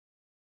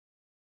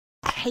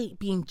hate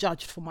being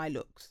judged for my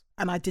looks.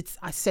 And I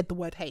said the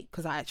word hate,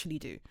 because I actually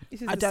do.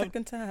 This is the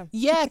second time.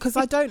 Yeah, because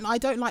I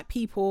don't like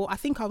people. I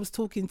think I was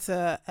talking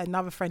to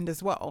another friend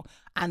as well,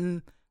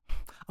 and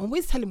I'm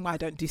always telling why I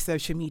don't do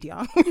social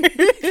media.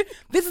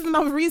 This is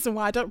another reason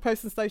why I don't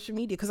post on social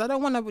media, because I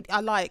don't want to,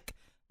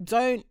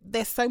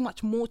 there's so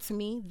much more to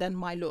me than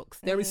my looks.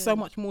 There is so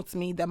much more to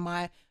me than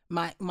my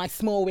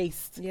small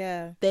waist.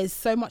 Yeah. There's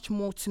so much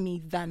more to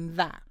me than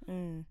that.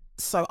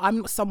 So I'm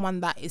not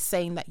someone that is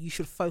saying that you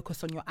should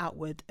focus on your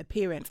outward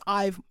appearance.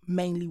 I've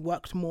mainly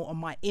worked more on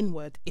my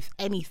inward, if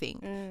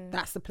anything.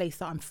 That's the place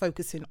that I'm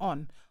focusing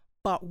on.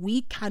 But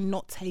we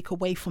cannot take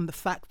away from the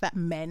fact that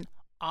men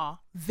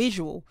are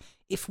visual.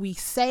 If we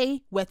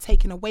say we're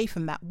taking away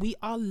from that, we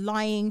are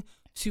lying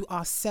to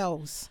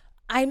ourselves.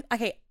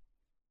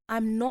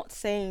 I'm not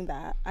saying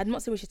that. I'm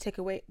not saying we should take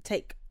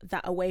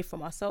that away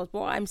from ourselves. But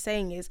what I'm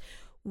saying is,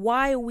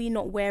 why are we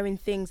not wearing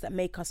things that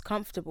make us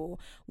comfortable?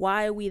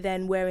 Why are we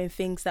then wearing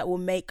things that will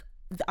make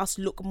us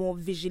look more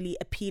visually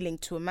appealing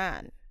to a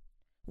man?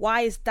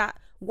 Why is that?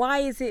 Why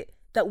is it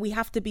that we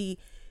have to be,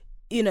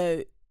 you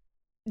know,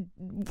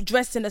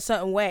 dressed in a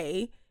certain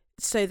way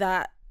so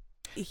that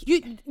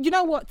you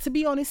know what, to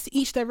be honest,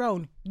 each their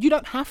own. You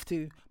don't have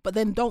to, but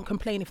then don't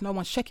complain if no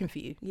one's checking for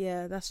you.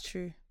 Yeah, that's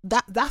true.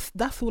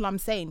 That's all I'm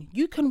saying.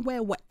 You can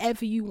wear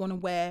whatever you want to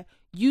wear.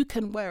 You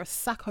can wear a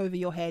sack over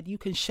your head. You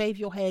can shave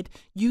your head.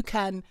 You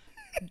can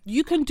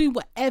do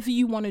whatever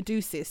you want to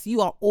do, sis. You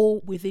are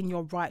all within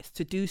your rights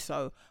to do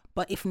so.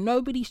 But if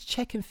nobody's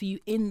checking for you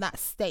in that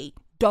state,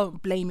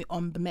 don't blame it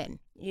on the men.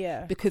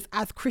 Yeah. Because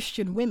as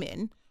Christian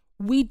women,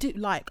 we do,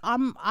 like,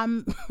 I'm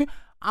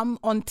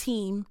on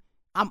team.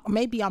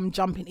 Maybe I'm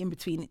jumping in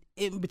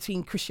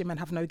between Christian men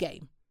have no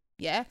game.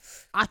 Yeah,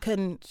 I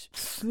can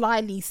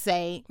slyly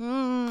say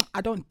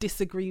I don't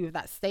disagree with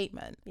that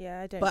statement.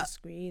 Yeah, I don't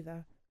disagree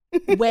either.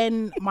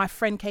 When my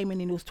friend came in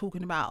and he was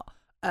talking about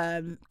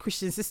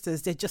Christian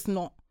sisters, they're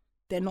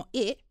not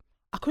it.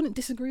 I couldn't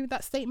disagree with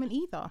that statement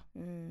either.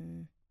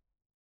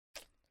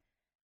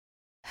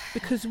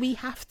 Because we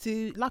have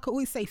to, like I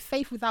always say,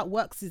 faith without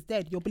works is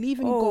dead. You're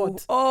believing in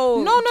God.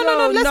 Oh, no.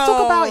 Let's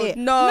talk about it.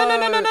 No. You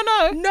can't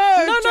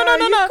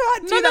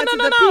do that to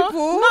the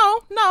people.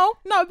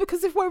 No.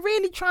 Because if we're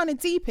really trying to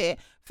deep it,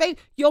 faith,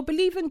 you're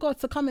believing God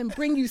to come and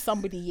bring you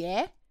somebody.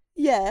 Yeah.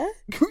 Yeah.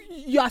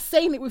 You're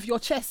saying it with your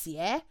chest,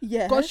 yeah?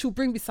 Yeah. God should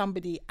bring me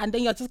somebody, and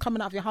then you're just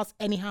coming out of your house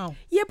anyhow.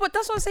 Yeah, but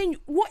that's what I'm saying.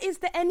 What is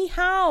the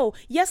anyhow?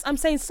 Yes, I'm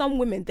saying some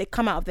women, they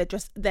come out of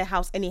their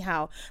house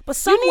anyhow. But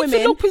some women... You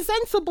need to look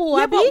presentable,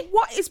 yeah, Abby. but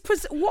what is...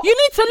 what? You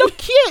need to look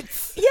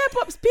cute. Yeah,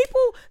 but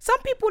some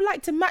people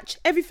like to match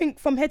everything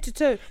from head to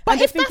toe. But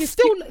if that's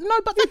still...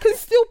 No, but they can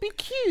still be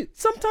cute.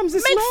 Sometimes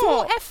it's Make not.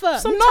 small effort.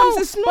 Sometimes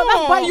it's not. But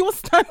that's by your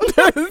standards.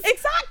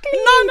 Exactly.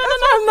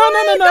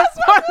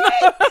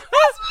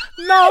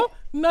 No.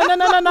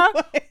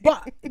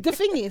 But the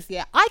thing is,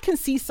 yeah, I can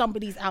see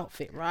somebody's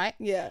outfit, right?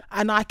 Yeah.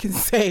 And I can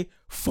say,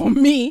 for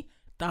me,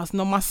 that's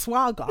not my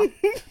swagger.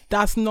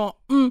 That's not,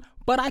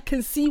 but I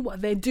can see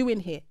what they're doing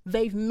here.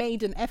 They've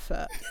made an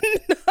effort.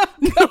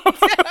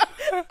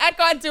 I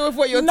can't deal with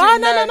what you're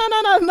doing.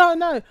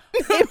 No.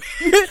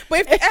 But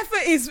if the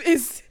effort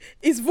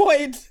is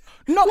void.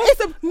 No.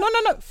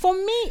 For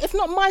me, it's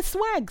not my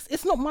swags.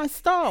 It's not my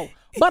style.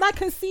 But I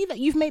can see that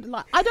you've made,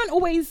 like, I don't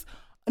always...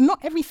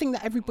 Not everything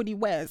that everybody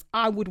wears,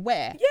 I would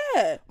wear.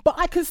 Yeah. But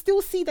I can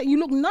still see that you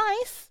look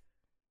nice.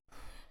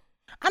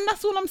 And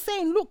that's all I'm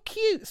saying. Look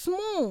cute,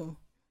 small.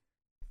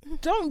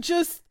 Don't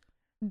just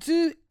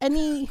do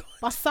any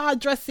bazaar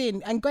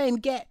dressing and go and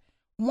get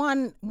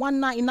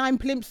 $199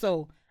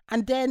 plimsoll.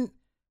 And then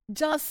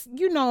just,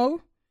 you're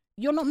not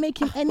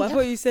making any... I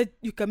thought you said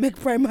you can make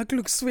Primark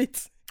look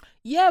sweet.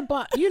 Yeah,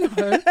 but,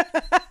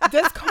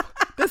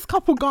 there's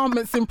couple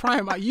garments in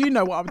Primark. You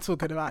know what I'm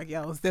talking about,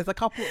 girls. There's a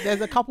couple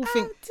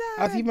things.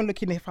 I was even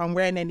looking if I'm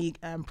wearing any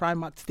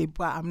Primark today,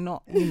 but I'm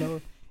not,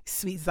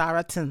 sweet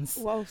Zaratans.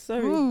 Wow,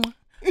 sorry.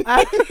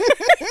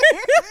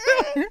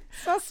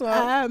 That's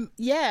what.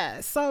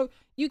 Yeah, so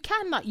you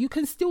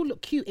can still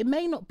look cute. It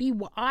may not be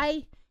what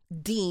I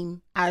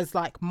deem as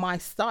like my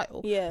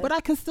style. Yeah. But I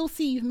can still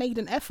see you've made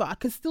an effort. I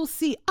can still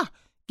see,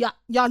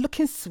 you're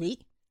looking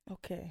sweet.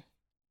 Okay.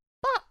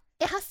 But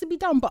it has to be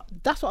done. But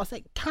that's what I was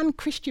like. Can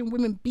Christian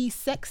women be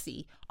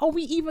sexy? Are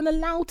we even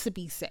allowed to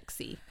be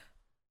sexy?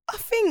 I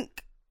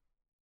think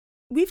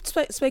we've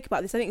spoke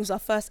about this. I think it was our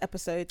first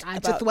episode. I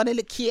just want to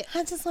look cute.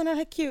 I just want to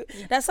look cute.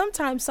 That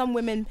sometimes some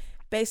women,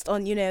 based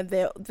on,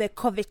 their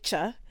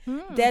curvature,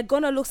 they're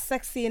going to look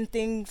sexy in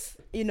things,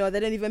 they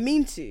don't even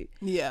mean to.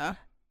 Yeah.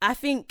 I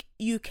think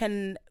you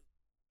can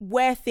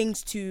wear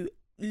things to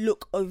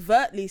look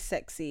overtly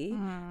sexy,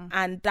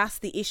 and that's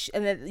the issue.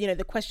 And then,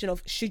 the question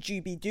of should you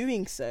be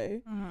doing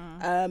so,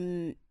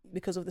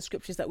 because of the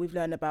scriptures that we've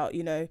learned about,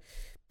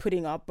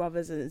 putting our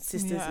brothers and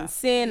sisters in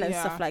sin and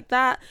stuff like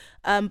that.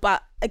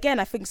 But again,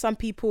 I think some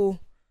people,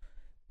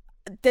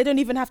 they don't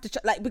even have to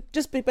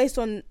just based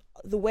on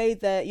the way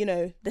that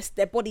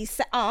their body's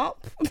set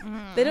up.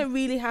 They don't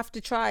really have to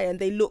try, and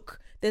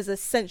there's a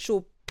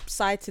sensual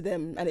side to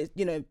them, and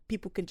it,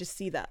 people can just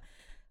see that.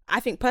 I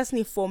think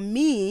personally for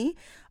me,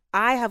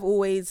 I have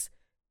always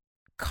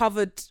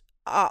covered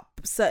up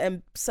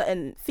certain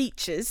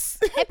features.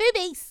 Hey,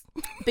 boobies.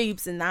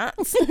 Boobs and that.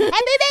 Hey,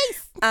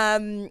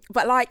 boobies.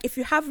 But like, if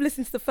you have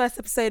listened to the first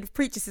episode of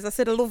Preachers, I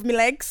said I love me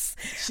legs.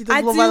 She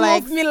does love her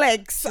legs. Love me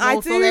legs. I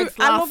love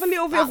a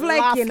little bit of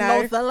leg,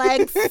 Love the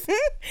legs.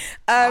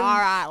 All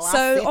right.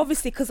 So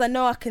obviously, because I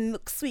know I can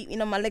look sweet,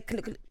 my leg can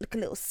look a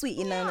little sweet,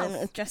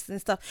 and dressed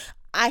and stuff.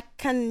 I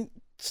can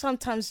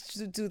sometimes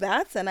do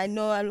that, and I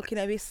know I'm looking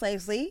a bit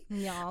sexy.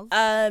 Yeah.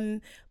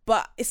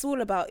 But it's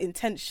all about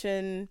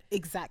intention.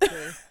 Exactly.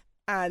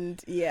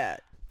 And yeah.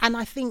 And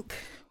I think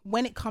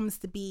when it comes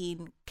to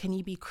can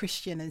you be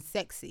Christian and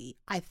sexy?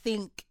 I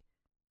think,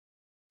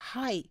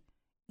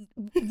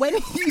 when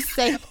you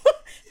say,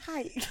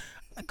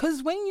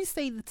 because when you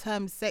say the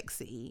term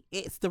sexy,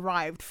 it's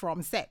derived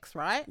from sex,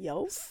 right?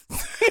 Yes.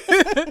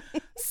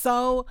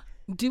 So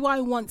do I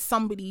want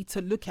somebody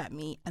to look at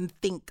me and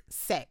think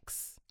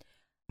sex?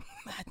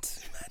 Mad.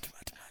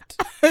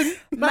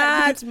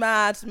 Mad.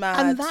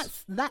 And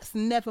that's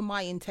never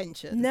my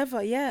intention.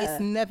 Never, yeah.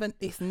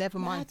 It's never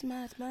my.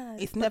 Mad.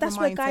 It's But never that's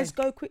my where guys intention.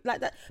 go quick like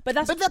that. But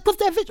that's because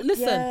they're visual.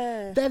 Listen,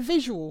 Yeah. they're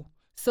visual,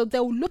 so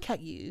they'll look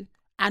at you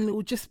and it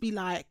will just be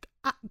like.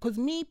 Because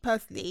me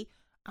personally,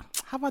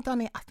 have I done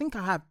it? I think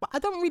I have, but I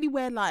don't really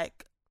wear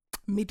like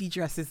midi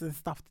dresses and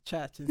stuff to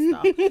church and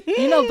stuff.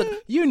 you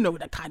know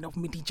the kind of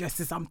midi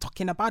dresses I'm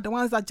talking about, the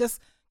ones that just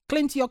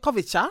cling to your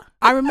curvature.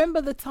 I remember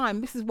the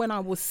time. This is when I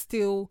was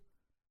still,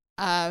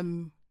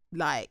 I'd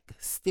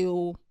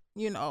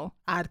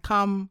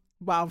come,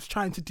 but I was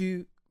trying to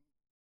do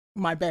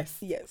my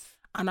best. yes.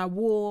 And I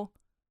wore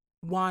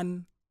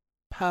one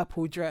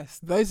purple dress.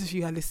 Those of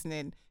you who are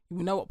listening, you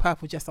will know what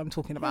purple dress I'm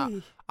talking about.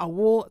 Hey. I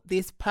wore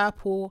this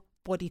purple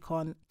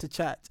bodycon to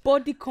church.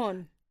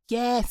 Bodycon.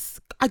 Yes.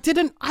 I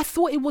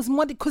thought it was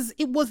muddy because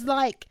it was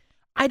like,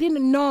 I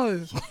didn't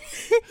know.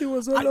 It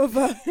was all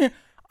over.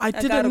 I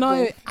gotta didn't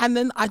know. go. And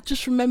then I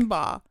just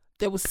remember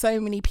there was so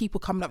many people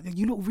coming up.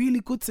 You look really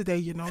good today,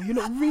 you know. You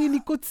look really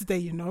good today,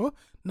 you know.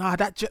 Nah,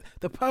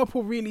 the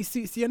purple really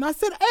suits you. And I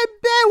said, hey,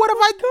 babe, what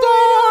have I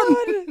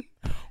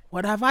done?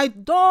 What have I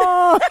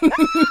done?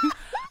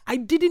 I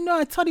didn't know.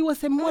 I thought it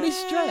was a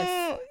modest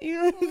dress.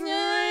 Don't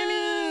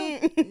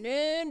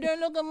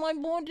look at my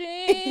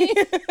body.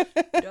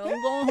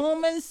 Don't go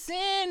home and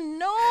sin.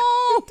 No.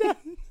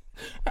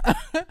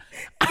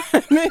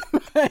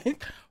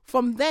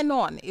 From then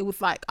on, it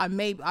was like I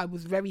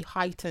was very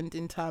heightened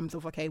in terms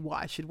of what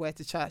I should wear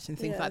to church and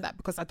things like that,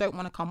 because I don't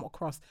want to come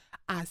across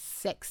as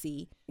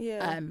sexy,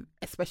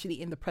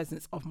 especially in the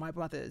presence of my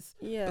brothers,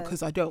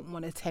 because I don't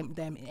want to tempt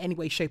them in any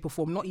way, shape or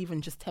form, not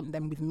even just tempt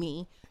them with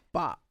me,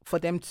 but for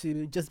them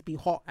to just be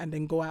hot and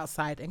then go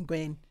outside and go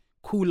and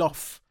cool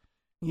off,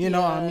 you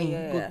know what I mean?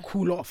 Go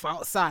cool off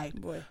outside.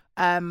 Boy.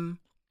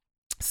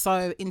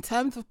 So in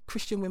terms of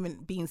Christian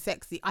women being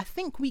sexy, I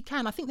think we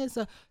can. I think there's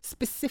a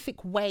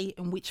specific way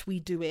in which we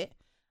do it.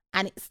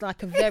 And it's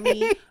like a very...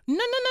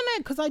 No,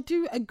 because I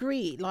do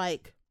agree.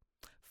 Like,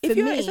 If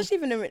you're, me, especially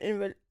even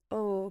in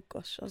oh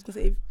gosh, I was going to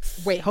say...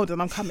 Wait, hold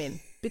on, I'm coming.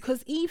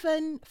 Because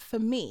even for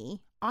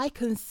me, I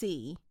can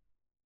see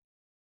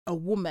a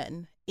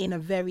woman in a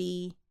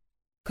very...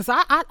 Because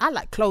I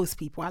like clothes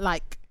people. I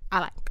like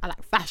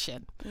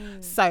fashion.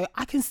 So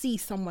I can see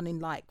someone in,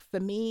 like, for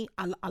me,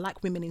 I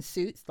like women in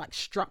suits, like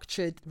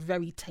structured,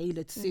 very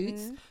tailored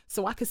suits.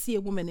 So I could see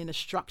a woman in a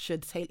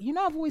structured, you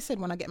know, I've always said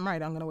when I get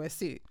married, I'm going to wear a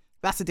suit.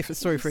 That's a different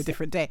story for a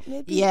different day.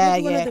 Maybe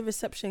one of the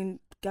reception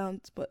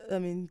gowns, but I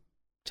mean,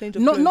 change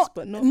of clothes,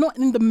 but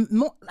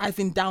not as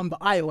in down the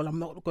aisle. I'm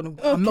not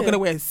gonna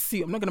wear a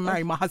suit. I'm not gonna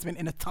marry my husband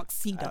in a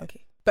tuxedo.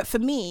 Okay. But for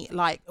me,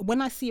 like,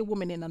 when I see a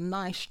woman in a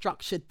nice,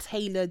 structured,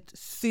 tailored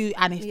suit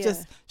and it's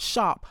just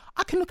sharp,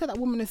 I can look at that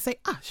woman and say,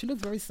 she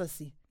looks very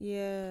sassy.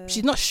 Yeah.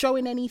 She's not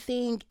showing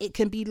anything. It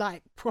can be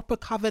like proper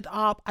covered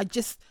up.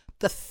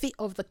 The fit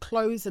of the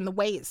clothes and the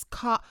way it's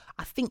cut,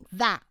 I think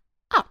that,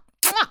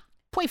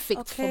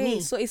 perfect for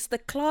me. So it's the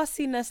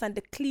classiness and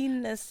the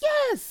cleanness.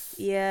 Yes.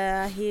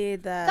 Yeah, I hear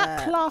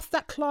that.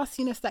 That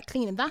classiness, that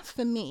cleaning, that's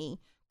for me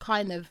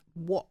kind of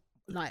what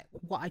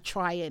I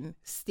try and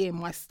steer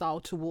my style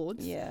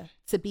towards. Yeah.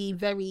 To be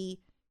very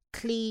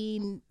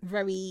clean,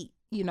 very,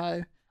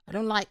 I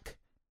don't like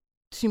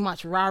too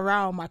much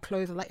rah-rah on my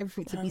clothes. I like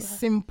everything to be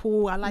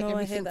simple. I like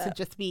everything to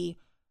just be,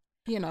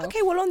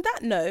 Okay, well, on that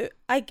note,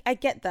 I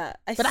get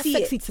that. But that's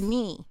sexy to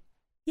me.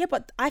 Yeah,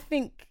 but I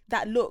think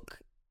that look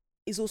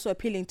is also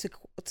appealing to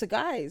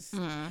guys.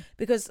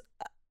 Because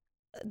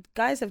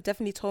guys have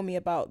definitely told me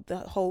about the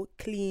whole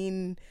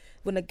clean,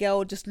 when a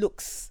girl just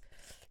looks,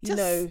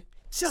 just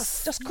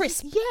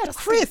crisp. Yeah, just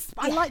crisp.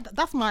 I like that.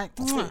 That's my,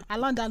 I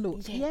like that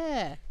look.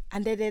 Yeah.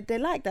 And they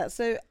like that.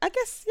 So I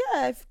guess,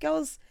 if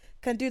girls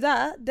can do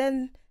that,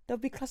 then they'll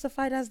be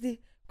classified as the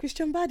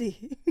Christian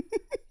baddie.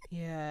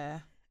 Yeah.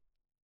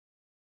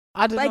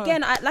 I don't know. But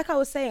again, like I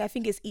was saying, I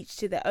think it's each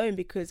to their own,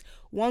 because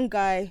one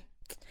guy,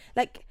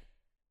 like,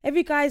 I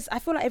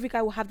feel like every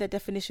guy will have their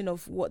definition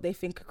of what they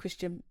think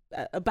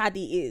a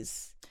baddie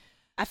is.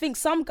 I think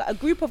there'll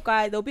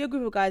be a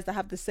group of guys that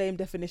have the same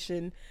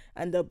definition,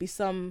 and there'll be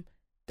some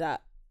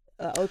that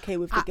are okay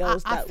with the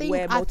girls that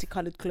wear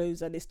multicolored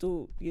clothes and they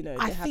still, they're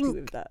happy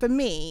with that. For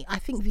me, I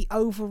think the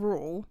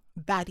overall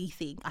baddie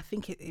thing, I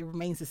think it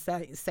remains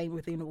the same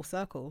within all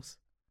circles.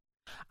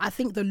 I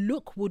think the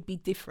look would be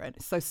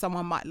different. So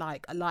someone might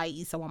like a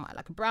lightie, someone might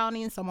like a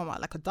brownie, and someone might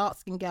like a dark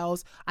skinned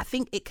girls. I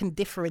think it can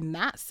differ in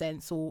that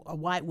sense, or a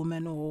white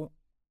woman, or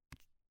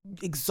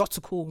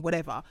exotical,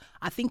 whatever.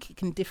 I think it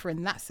can differ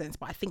in that sense,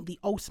 but I think the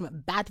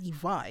ultimate baddie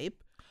vibe,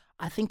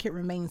 I think it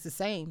remains the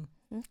same.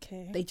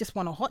 Okay. They just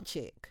want a hot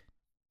chick.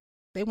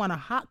 They want a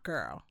hot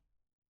girl.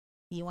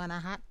 You want a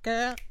hot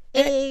girl?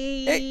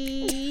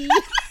 Hey.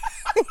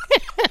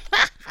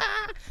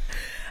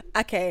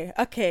 Okay.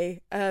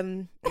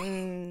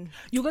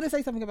 You're gonna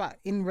say something about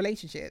in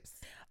relationships.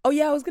 Oh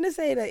yeah, I was gonna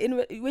say that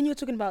when you're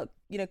talking about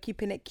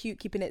keeping it cute,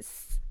 keeping it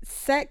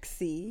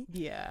sexy.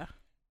 Yeah.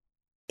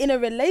 In a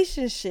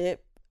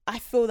relationship, I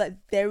feel that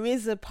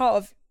there's a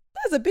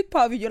big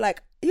part of you. You're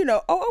like, I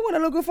want to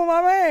look good for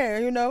my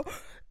man.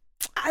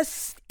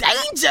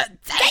 Danger.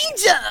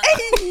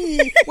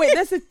 Hey!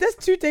 Wait, there's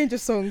 2 danger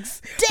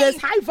songs. There's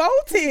High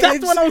Voltage.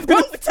 That's what I was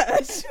gonna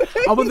Voltage.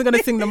 I wasn't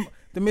gonna sing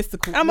the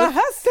mystical. I'm a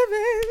hustler.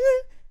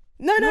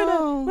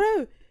 No,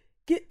 bro.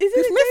 Is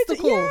it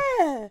mystical?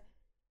 Yeah.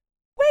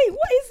 Wait,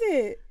 what is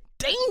it?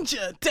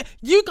 Danger.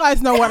 You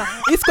guys know what?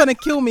 It's gonna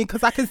kill me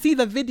because I can see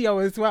the video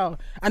as well,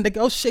 and the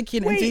girl's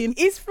shaking and doing.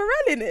 Is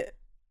Pharrell in it?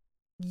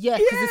 Yeah,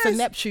 because it's a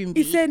Neptune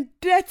beat. It's a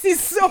dirty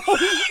song.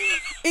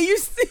 It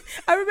used to,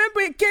 I remember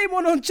it came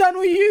on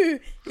Channel U.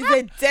 It's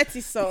a dirty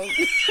song.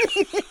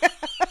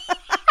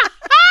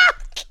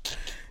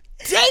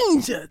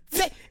 Danger.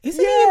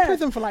 Isn't he in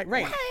prison for like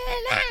rape?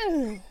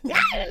 I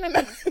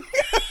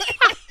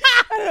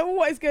don't know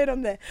what is going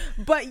on there,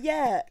 but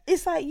yeah,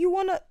 it's like you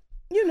wanna,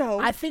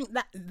 I think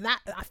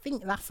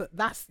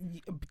that's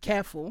be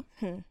careful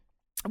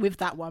with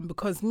that one,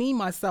 because me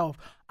myself,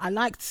 I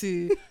like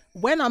to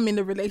when I'm in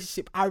a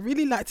relationship, I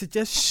really like to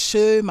just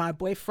show my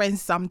boyfriend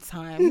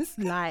sometimes,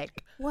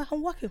 like, well,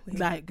 I'm working with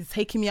like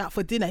taking me out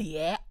for dinner.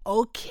 Yeah,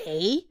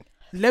 okay.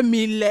 Let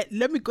me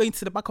go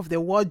into the back of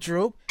the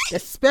wardrobe. The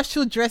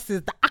special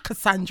dresses, the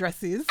Akasan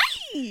dresses,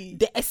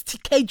 the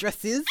STK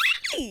dresses,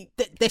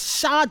 the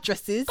Shah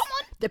dresses,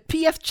 the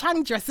PF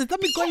Chang dresses.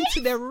 Let me go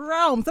into the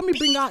realms. Let me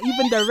bring out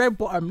even the red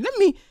bottom. Let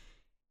me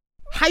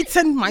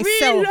heighten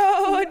myself.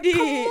 Reload it.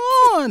 Come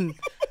on.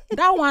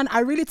 That one, I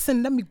really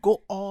think, let me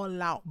go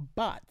all out.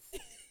 But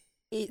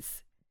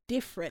it's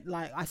different.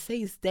 Like I say,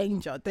 it's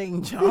danger.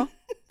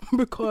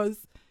 Because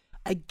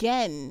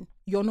again,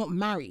 you're not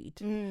married.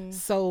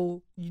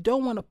 So you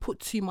don't want to put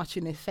too much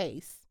in his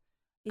face.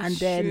 And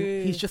then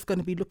he's just going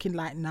to be looking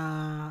like,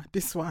 nah,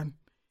 this one.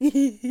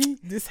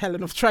 This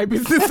Helen of Try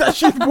business that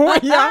she's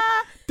brought here.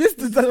 This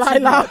is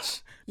Delilah.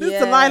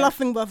 This Delilah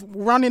thing that's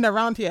running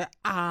around here.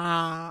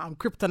 I'm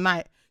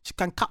kryptonite. She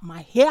can cut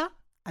my hair.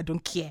 I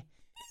don't care.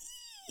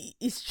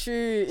 It's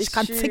true. She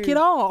can take it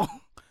all.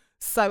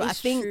 So I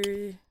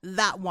think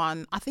that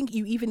one, I think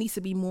you even need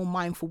to be more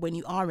mindful when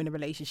you are in a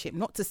relationship.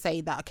 Not to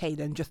say that, okay,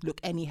 then just look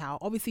anyhow.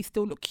 Obviously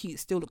still look cute,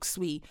 still look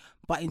sweet.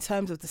 But in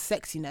terms of the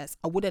sexiness,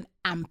 I wouldn't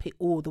amp it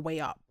all the way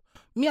up.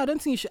 I don't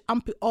think you should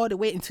amp it all the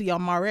way until you're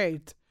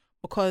married.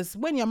 Because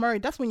when you're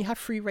married, that's when you have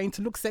free reign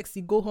to look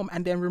sexy, go home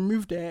and then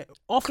remove the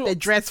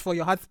dress for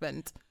your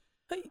husband.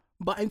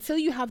 But until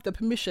you have the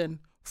permission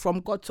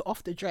from God to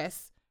off the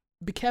dress,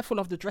 be careful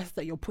of the dress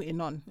that you're putting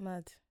on.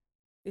 Mad.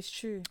 It's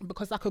true.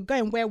 Because I could go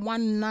and wear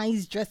one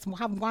nice dress,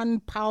 have one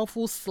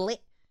powerful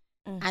slit,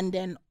 and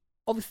then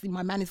obviously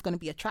my man is going to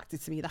be attracted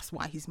to me. That's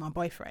why he's my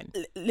boyfriend.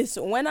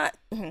 Listen, when I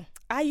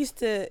used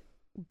to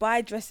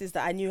buy dresses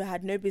that I knew I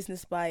had no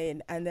business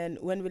buying, and then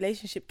when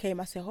relationship came,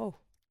 I said, oh.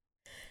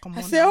 Come on.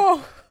 I said,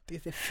 oh.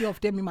 There's a few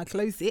of them in my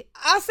closet.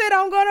 I said,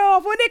 I'm going to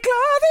open the closet.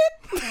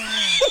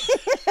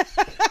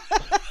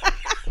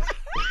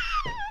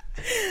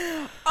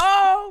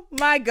 Oh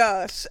my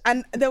gosh.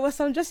 And there were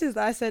some dresses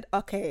that I said,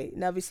 okay,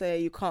 Nabisoya,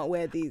 you can't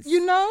wear these.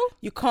 You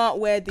can't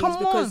wear these. Come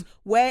because on.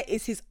 Where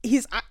is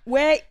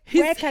where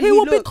can he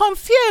will look? Be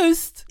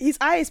confused. His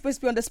eye is supposed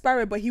to be on the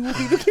sparrow, but he will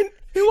be looking.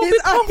 He will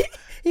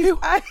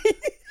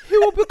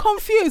be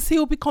confused. He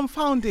will be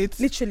confounded.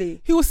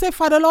 Literally. He will say,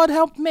 Father Lord,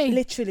 help me.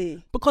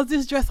 Literally. Because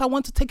this dress, I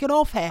want to take it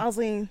off here.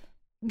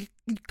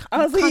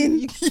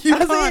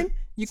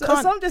 You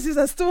can't. Some dresses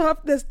are still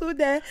they're still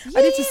there. Yeah.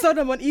 I need to sell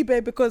them on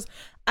eBay because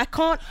I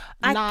can't.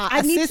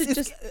 I need to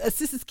just.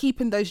 Sis is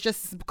keeping those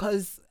dresses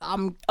because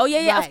of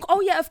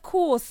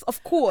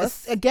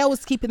course. A girl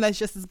was keeping those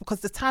dresses because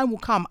the time will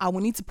come. I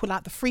will need to pull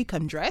out the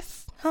freakum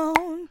dress.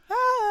 Come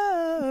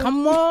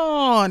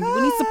on,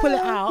 we need to pull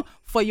it out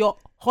for your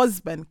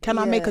husband. Can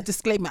I make a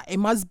disclaimer? It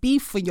must be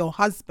for your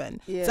husband.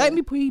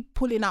 Don't be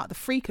pulling out the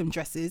freakum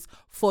dresses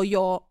for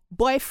your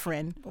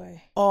boyfriend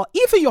or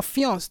even your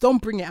fiance.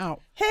 Don't bring it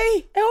out.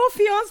 Hey,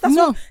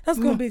 fiance. That's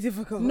gonna be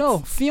difficult. No,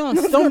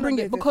 fiance, don't bring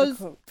it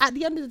because at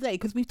the end of the day,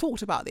 because we've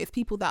talked about this,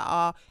 people that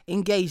are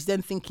engaged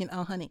then thinking,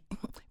 oh honey,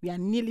 we are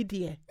nearly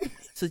there.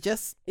 So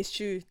just it's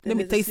true. Let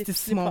me taste this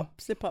small.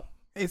 Slip up.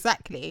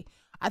 Exactly.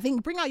 I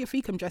think bring out your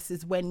freakum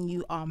dresses when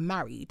you are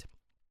married.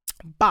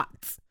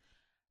 But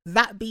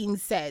that being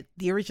said,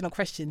 the original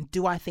question,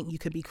 do I think you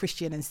can be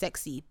Christian and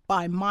sexy?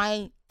 By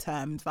my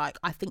terms, like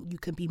I think you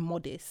can be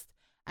modest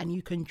and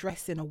you can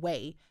dress in a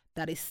way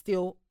that is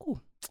still, oh,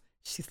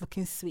 she's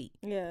looking sweet.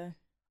 Yeah.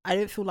 I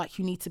don't feel like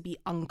you need to be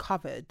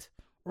uncovered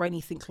or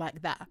anything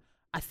like that.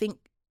 I think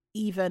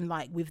even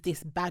like with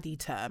this baddie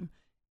term,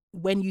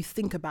 when you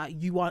think about it,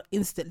 you are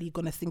instantly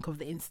going to think of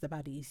the Insta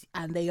baddies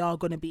and they are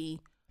going to be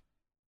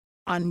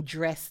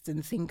undressed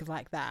and things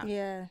like that.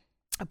 Yeah.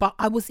 But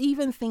I was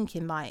even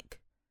thinking like,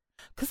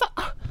 because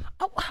I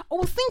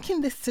was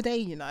thinking this today,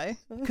 you know,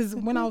 because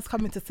when I was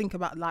coming to talk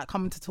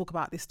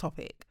about this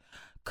topic,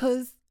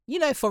 because, you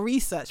know, for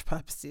research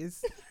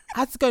purposes,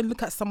 I had to go and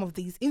look at some of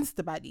these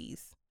Insta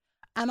baddies.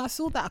 And I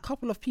saw that a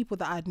couple of people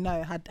that I'd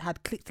know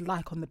had clicked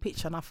like on the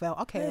picture and I felt,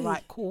 okay,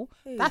 right, cool.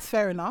 That's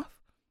fair enough.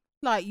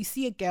 Like you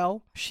see a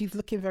girl, she's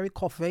looking very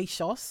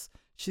curvaceous.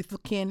 She's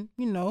looking,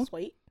 you know,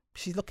 sweet.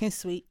 She's looking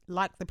sweet,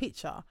 like the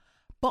picture.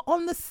 But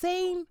on the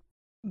same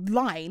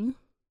line,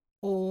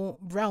 or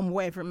realm,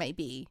 whatever it may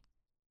be,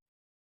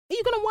 are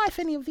you gonna wife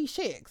any of these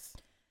chicks?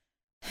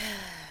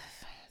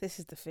 This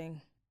is the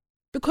thing.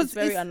 Because it's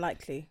very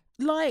unlikely.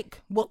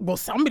 Like, well,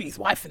 somebody's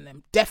wifing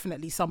them.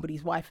 Definitely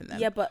somebody's wifing them.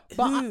 Yeah, but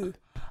who?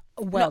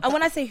 Well, and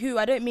when I say who,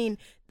 I don't mean,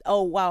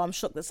 oh wow, I'm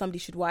shocked that somebody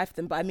should wife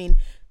them, but I mean,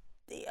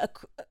 I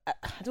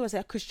don't want to say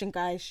a Christian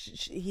guy.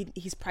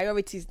 His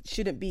priorities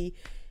shouldn't be,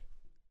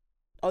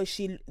 oh,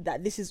 she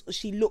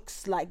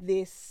looks like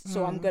this,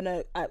 so I'm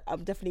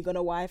definitely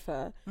gonna wife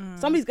her.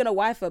 Somebody's gonna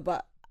wife her,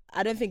 but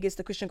I don't think it's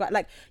the Christian guy.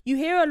 Like, you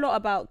hear a lot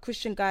about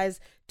Christian guys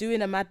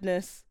doing a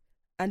madness,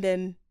 and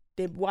then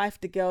they wife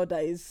the girl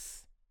that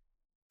is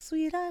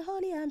sweet and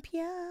holy and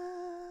pure.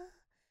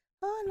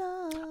 Oh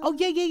no. Oh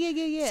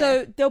yeah.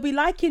 So they'll be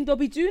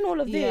doing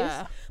all of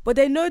this, but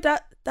they know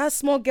that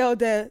small girl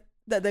there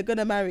that they're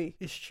gonna marry.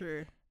 It's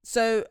true.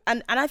 So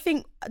and I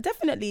think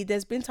definitely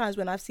there's been times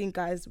when I've seen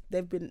guys,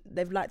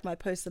 they've liked my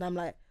post and I'm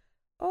like,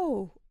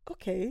 oh,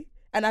 okay.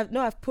 And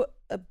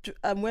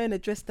I'm wearing a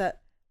dress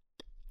that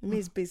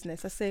means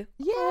business. I say,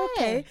 yeah, oh,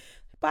 okay.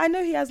 But I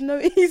know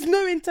he's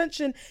no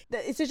intention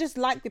it's to just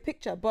like the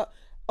picture. But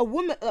a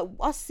woman,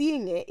 us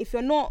seeing it, if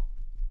you're not,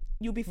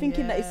 you'll be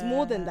thinking that it's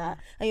more than that,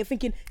 and you're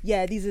thinking,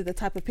 yeah, these are the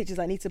type of pictures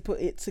I need to put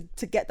it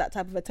to get that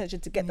type of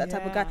attention, to get that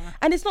type of guy,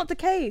 and it's not the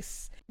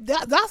case.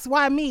 That's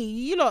why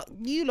you lot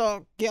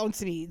get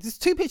onto me. There's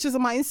 2 pictures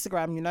on my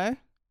Instagram, you know,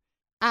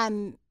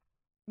 and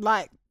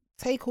like,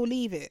 take or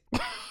leave it.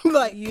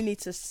 Like, you need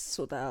to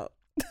sort that out.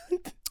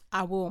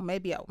 I will.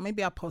 Maybe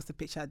I'll post a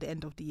picture at the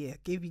end of the year.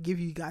 Give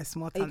you guys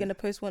more time. Are you gonna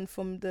post one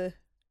from the?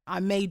 I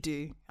may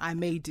do.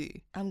 I'm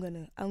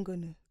gonna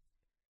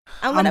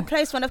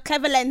post one of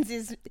Clever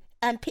Lenses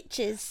and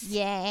pictures.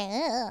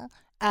 Yeah.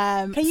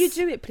 Can you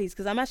do it, please?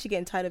 Because I'm actually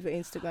getting tired of your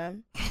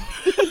Instagram.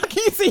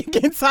 Can you see you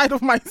getting tired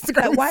of my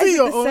Instagram? Like, why is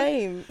it the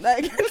same?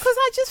 Like, because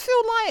I just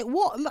feel like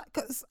what? Like,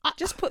 cause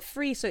just put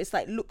 3 so it's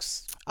like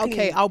looks. Okay,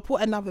 clean. I'll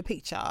put another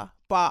picture,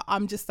 but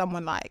I'm just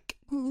someone like,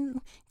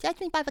 judge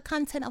me by the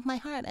content of my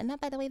heart and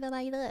not by the way that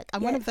I look.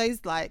 I'm one of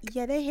those like.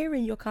 Yeah, they're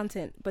hearing your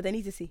content, but they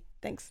need to see.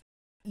 Thanks.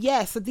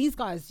 Yeah. So these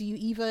guys, do you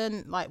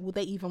even will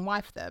they even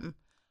wife them?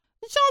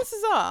 The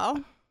chances are,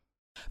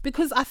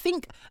 because I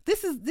think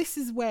this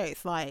is where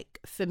it's like,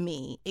 for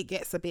me, it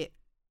gets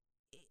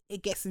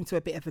into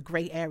a bit of a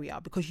grey area,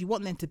 because you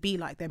want them to be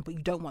like them, but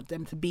you don't want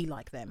them to be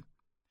like them.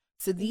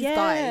 So these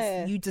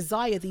guys, you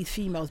desire these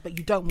females, but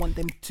you don't want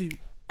them to.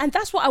 And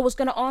that's what I was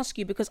going to ask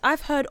you, because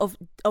I've heard of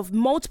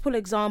multiple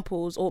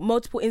examples or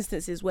multiple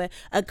instances where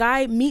a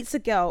guy meets a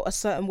girl a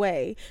certain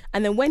way,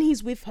 and then when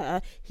he's with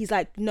her, he's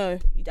like, no,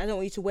 I don't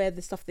want you to wear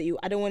the stuff that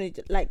I don't want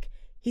to, like,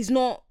 he's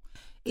not.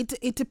 It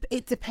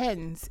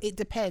depends. It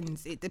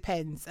depends.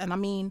 And I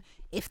mean,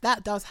 if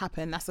that does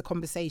happen, that's a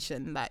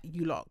conversation that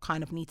you lot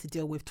kind of need to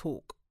deal with,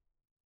 talk,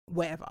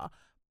 whatever.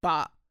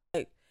 But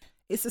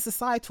it's a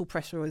societal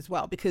pressure as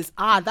well, because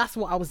that's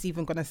what I was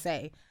even gonna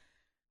say.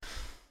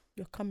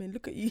 You're coming.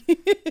 Look at you.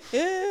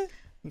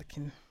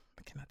 looking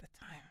at the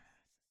time.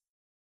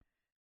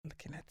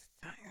 Looking at the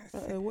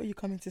time. What are you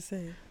coming to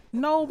say?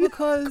 No,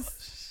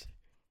 because.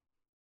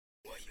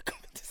 What are you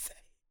coming to say?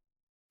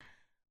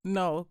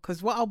 No,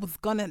 because what I was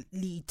gonna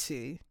lead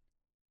to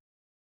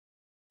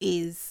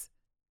is,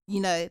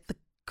 the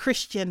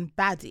Christian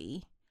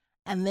baddie,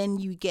 and then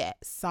you get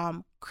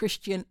some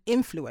Christian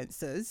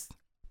influencers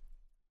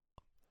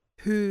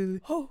who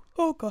oh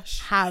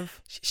gosh,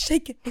 have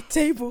shaken the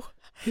table,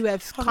 who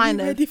have Are kind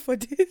you of ready for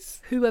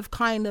this? Who have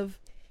kind of,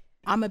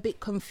 I'm a bit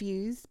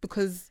confused,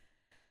 because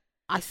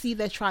I see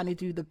they're trying to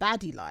do the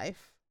baddie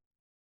life,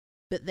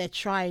 but they're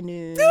trying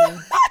to.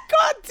 I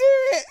can't do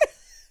it.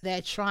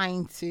 They're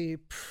trying to,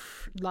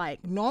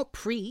 not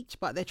preach,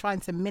 but they're trying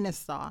to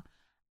minister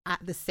at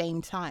the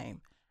same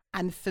time.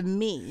 And for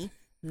me,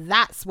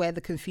 that's where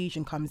the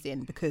confusion comes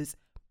in, because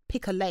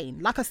pick a lane.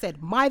 Like I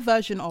said, my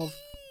version of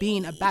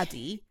being a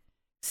baddie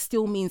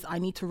still means I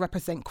need to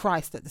represent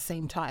Christ at the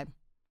same time.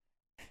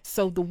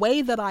 So the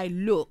way that I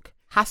look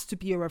has to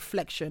be a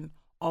reflection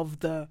of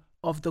the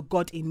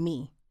God in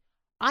me.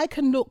 I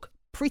can look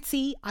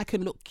pretty, I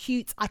can look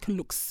cute, I can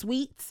look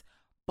sweet,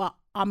 but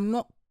I'm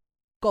not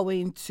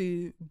going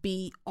to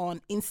be on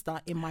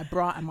Insta in my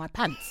bra and my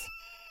pants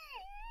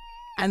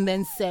and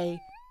then say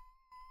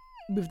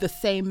with the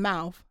same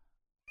mouth,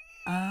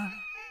 I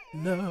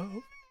love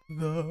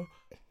the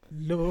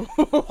Lord.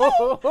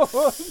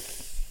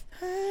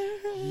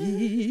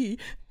 He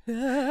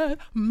heard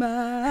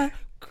my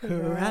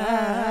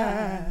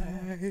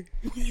cry.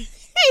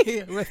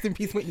 Rest in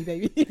peace, Whitney,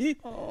 baby.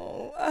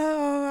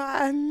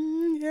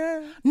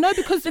 Yeah. No,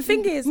 because the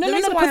thing is, the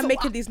reason why I'm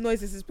making these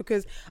noises is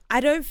because I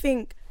don't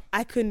think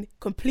I can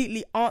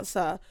completely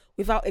answer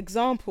without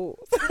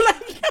examples.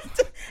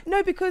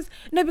 No, because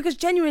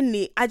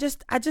genuinely, I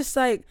just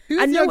like.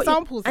 Who's I know your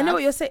examples? I know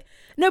what you're saying.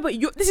 No, but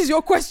this is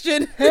your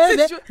question. I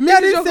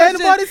didn't say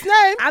anybody's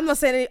name. I'm not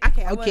saying it.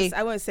 Okay.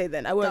 I won't say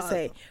then. I won't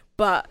say.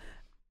 But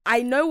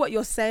I know what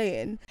you're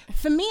saying.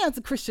 For me as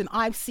a Christian,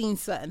 I've seen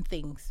certain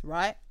things,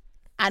 right?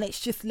 And it's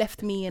just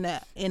left me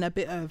in a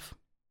bit of,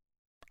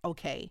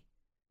 okay,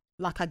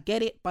 like I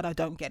get it, but I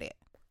don't get it.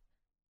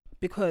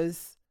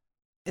 because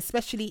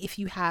especially if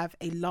you have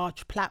a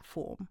large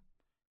platform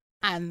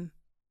and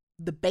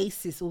the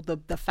basis or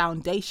the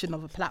foundation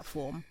of a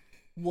platform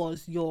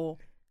was your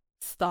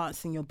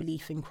stance and your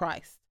belief in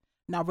Christ.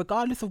 Now,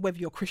 regardless of whether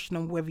you're Christian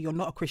or whether you're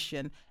not a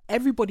Christian,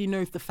 everybody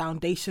knows the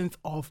foundations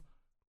of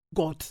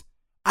God.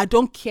 I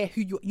don't care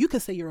who you can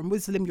say you're a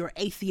Muslim, you're an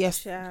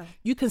atheist,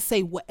 you can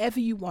say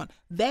whatever you want.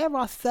 There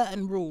are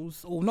certain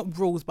rules, or not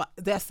rules, but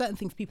there are certain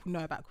things people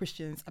know about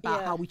Christians,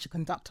 about how we should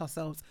conduct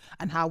ourselves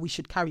and how we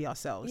should carry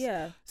ourselves.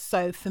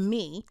 So for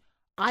me,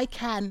 I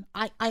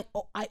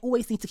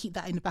always need to keep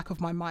that in the back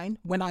of my mind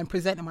when I'm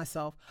presenting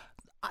myself.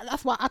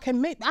 That's why I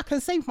can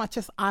say with my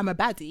chest, I'm a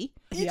baddie.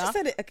 You just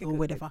said it. Okay, or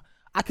whatever.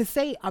 I can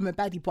say I'm a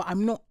baddie, but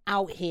I'm not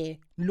out here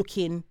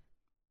looking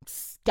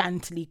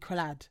scantily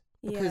clad.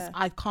 Because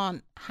I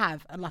can't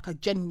have, I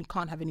genuinely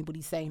can't have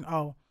anybody saying,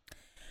 oh.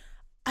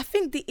 I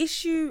think the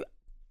issue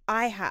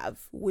I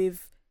have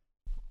with,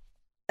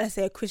 let's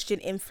say, a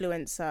Christian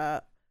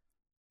influencer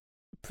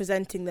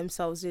presenting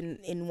themselves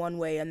in one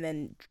way and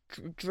then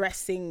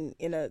dressing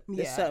in a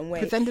certain way.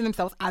 Presenting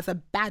themselves as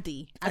a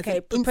baddie.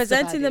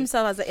 Presenting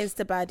themselves as an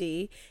Insta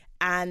baddie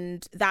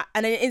and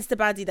an Insta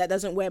baddie that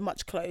doesn't wear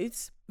much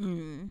clothes.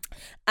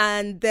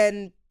 And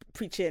then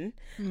preaching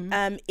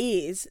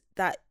is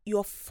that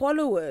your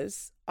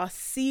followers are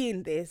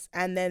seeing this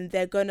and then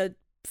they're gonna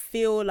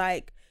feel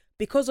like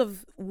because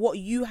of what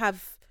you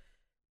have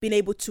been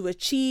able to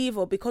achieve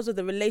or because of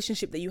the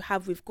relationship that you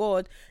have with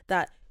God,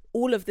 that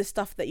all of the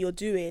stuff that you're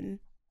doing,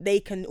 they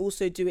can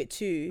also do it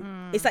too.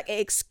 It's like it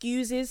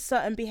excuses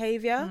certain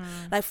behavior.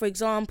 Like, for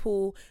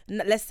example,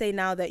 let's say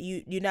now that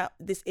you know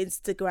this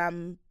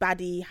Instagram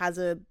baddie has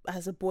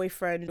a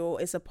boyfriend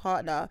or is a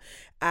partner,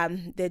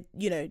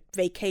 they're,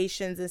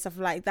 vacations and stuff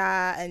like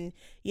that, and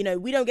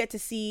we don't get to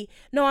see.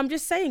 No, I'm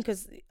just saying,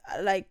 because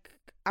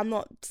I'm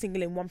not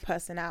singling one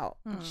person out.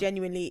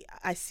 Genuinely,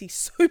 I see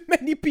so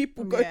many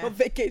people going on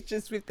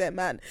vacations with their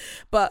man,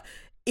 but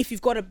if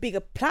you've got a bigger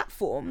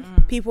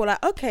platform, people are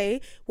like,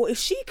 okay, well, if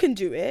she can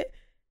do it,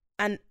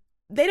 and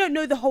they don't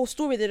know the whole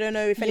story, they don't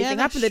know if anything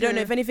happened, they don't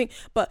know if anything,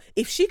 but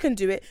if she can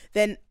do it,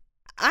 then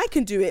I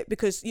can do it,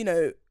 because,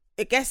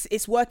 I guess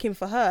it's working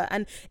for her.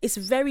 And it's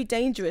very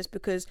dangerous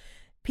because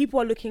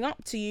people are looking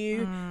up to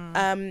you.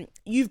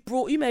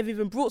 You may have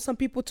even brought some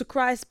people to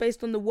Christ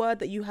based on the word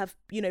that you have,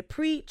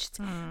 preached.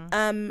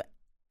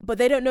 But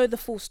they don't know the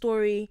full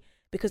story,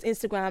 because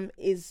Instagram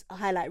is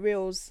highlight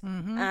reels,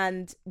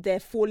 and they're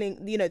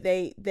falling,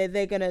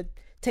 they're going to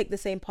take the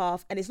same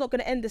path and it's not going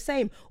to end the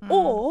same.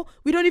 Or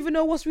we don't even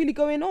know what's really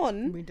going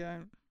on. We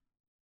don't.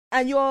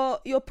 And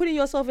you're putting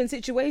yourself in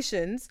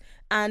situations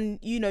and,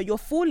 you're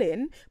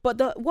falling, but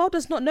the world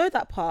does not know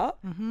that part.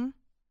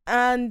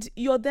 And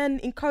you're then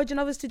encouraging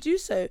others to do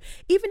so.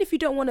 Even if you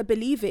don't want to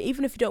believe it,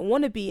 even if you don't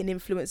want to be an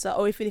influencer,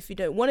 or even if you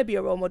don't want to be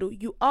a role model,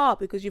 you are,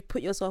 because you've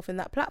put yourself in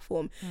that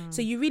platform.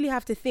 So you really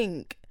have to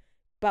think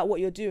about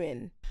what you're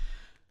doing.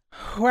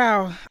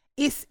 Wow,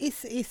 it's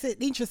an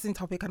interesting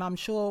topic, and I'm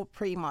sure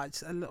pretty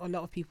much a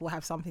lot of people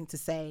have something to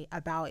say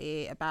about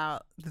it,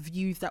 about the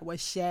views that were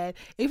shared.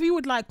 If you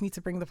would like me to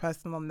bring the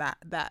person on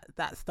that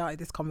started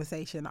this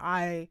conversation,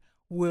 I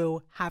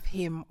will have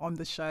him on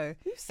the show.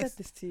 Who said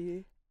this to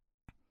you?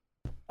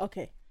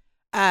 Okay.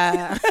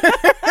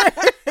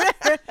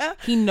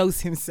 He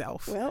knows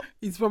himself. Well,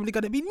 he's probably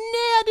gonna be,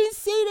 I didn't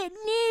say that.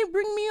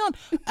 Bring me on.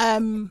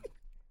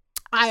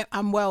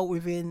 I'm well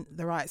within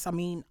the rights. I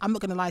mean, I'm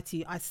not going to lie to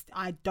you. I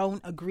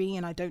don't agree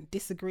and I don't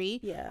disagree.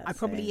 I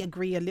probably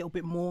agree a little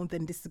bit more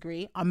than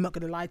disagree. I'm not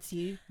going to lie to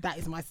you. That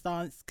is my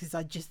stance, because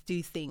I just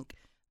do think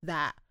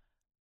that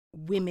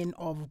women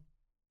of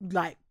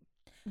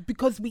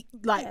because we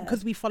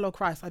follow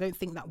Christ, I don't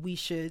think that we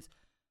should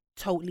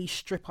totally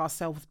strip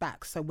ourselves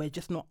back so we're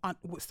just not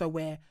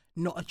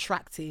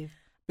attractive,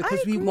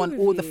 because we want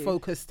all the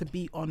focus to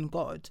be on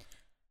God.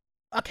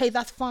 Okay,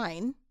 that's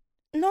fine.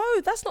 No,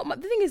 that's not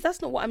the thing is,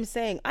 that's not what I'm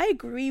saying. I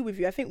agree with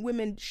you. I think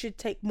women should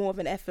take more of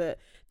an effort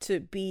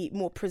to be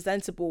more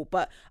presentable,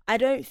 but I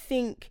don't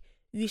think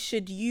we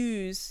should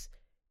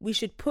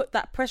put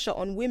that pressure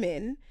on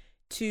women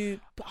to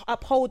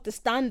uphold the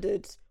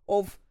standards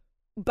of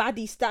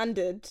baddie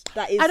standard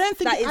that is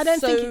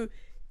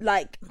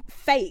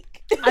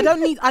fake. I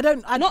don't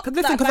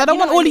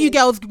want all of you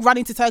girls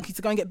running to Turkey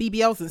to go and get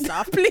BBLs and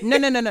stuff. No.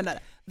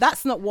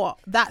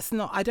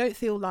 I don't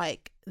feel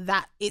like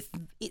that it's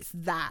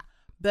that.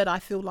 But I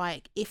feel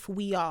like if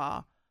we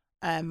are,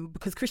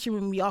 because Christian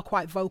women, we are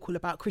quite vocal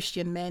about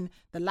Christian men,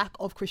 the lack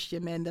of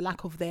Christian men, the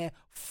lack of their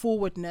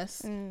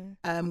forwardness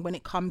when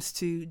it comes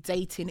to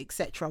dating,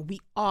 etc. We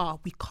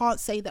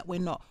can't say that we're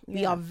not.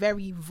 We are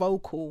very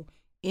vocal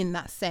in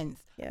that sense.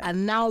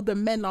 And now the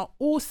men are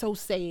also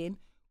saying,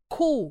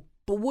 cool,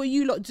 but what are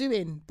you lot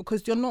doing?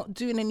 Because you're not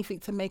doing anything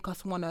to make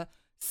us want to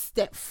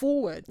step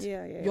forward.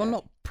 You're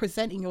not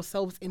presenting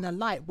yourselves in a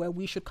light where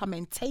we should come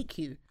and take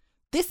you.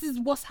 This is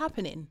what's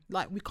happening.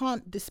 We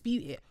can't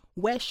dispute it.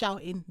 We're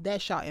shouting, they're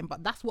shouting,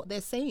 but that's what they're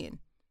saying.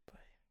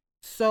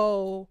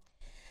 So,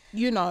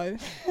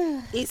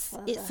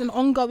 it's an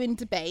ongoing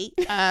debate.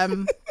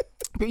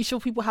 pretty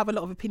sure people have a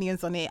lot of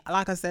opinions on it.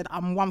 Like I said,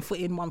 I'm 1 foot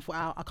in, 1 foot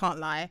out. I can't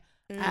lie.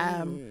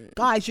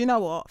 Guys, you know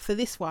what? For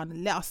this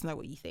one, let us know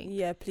what you think.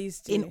 Yeah,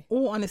 please do. In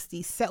all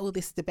honesty, settle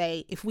this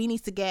debate. If we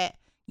need to get,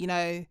 you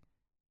know,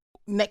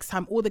 next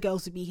time all the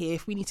girls will be here.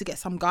 If we need to get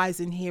some guys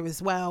in here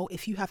as well.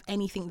 If you have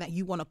anything that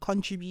you want to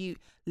contribute,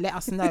 let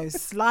us know.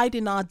 Slide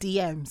in our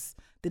DMs.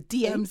 The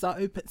DMs are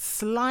open.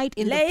 Slide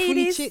in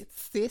Ladies. the Preach It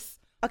Sis.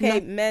 Okay,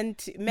 No, men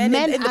and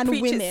the Preach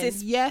It women.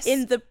 Sis, Yes.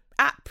 in the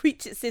at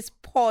Preach It Sis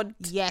pod.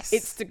 Yes.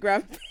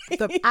 Instagram.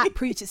 The at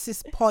Preach It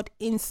Sis pod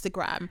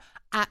Instagram,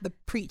 at the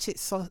Preach It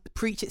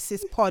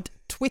Sis pod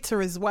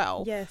Twitter as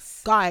well.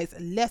 Yes. Guys,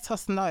 let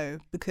us know,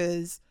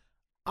 because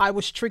I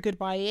was triggered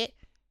by it,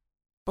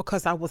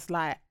 because I was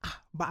like,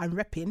 but I'm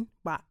repping,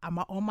 but am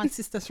I all my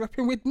sisters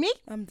repping with me?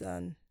 I'm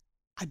done.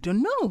 I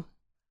don't know.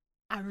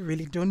 I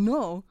really don't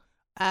know.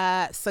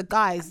 So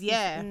guys,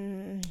 yeah.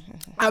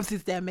 I'm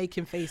just there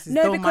making faces.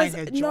 No, Don't mind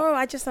because her drop. no,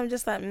 I'm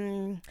just like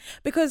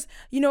because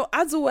you know,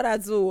 I do what I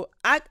do.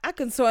 I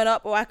can turn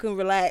up or I can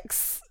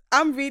relax.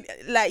 I'm really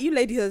like you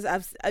ladies.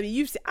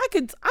 You've seen, I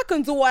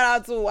can do what I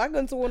do. I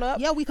can turn up.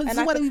 Yeah, we can and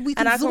do I what we can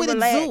and I do can it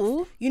relax.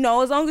 zoo. You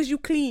know, as long as you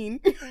clean.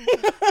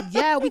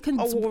 Yeah, we can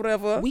or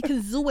whatever. We can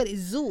zoo it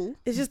zoo.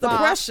 It's just the but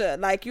pressure,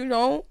 like, you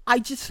know. I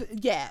just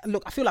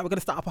look, I feel like we're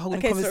gonna start up a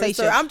whole conversation.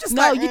 Sorry. I'm just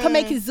no, like, you can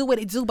make it zoo what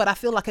it zoo, but I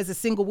feel like as a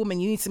single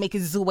woman, you need to make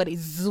it zoo what it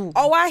zoo.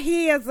 Oh, I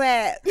hear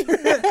that. Do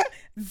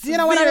you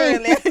know what I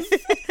mean?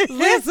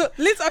 Listen,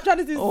 I'm trying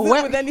to do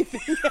Well- with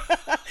anything.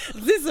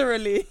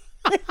 Literally.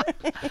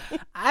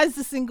 As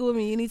a single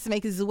woman, you need to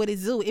make it zoo what it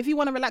zoo. If you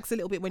want to relax a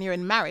little bit when you're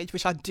in marriage,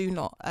 which I do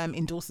not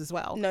endorse as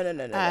well. No.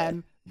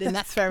 Then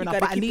that's fair enough.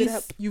 gotta But at keep it up.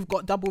 least you've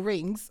got double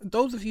rings.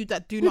 Those of you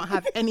that do not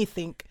have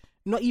anything,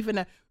 not even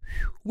a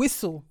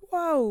whistle.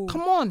 Whoa.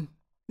 Come on.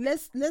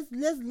 Let's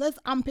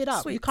amp it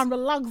up. Sweet. You can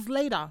relax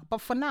later.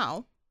 But for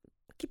now,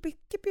 Keep it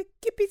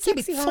keep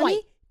sexy, it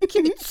honey. tight.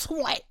 Keep it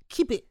tight.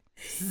 Keep it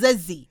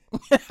zazzy.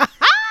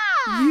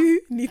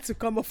 You need to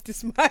come off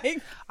this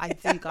mic. I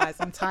do, guys.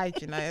 I'm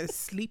tired, you know. It's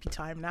sleepy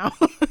time now.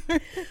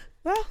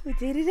 Well, we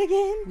did it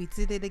again. We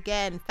did it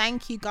again.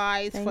 Thank you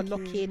guys for Thank you.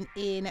 locking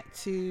in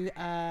to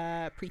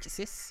Preach It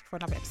Sis for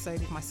another episode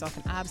with myself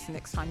and Abs. The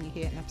next time you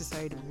hear an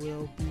episode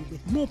will be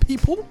with more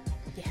people.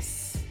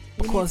 Yes.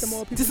 Because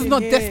this is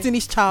not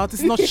Destiny's Child. This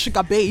is not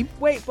Sugar Babe.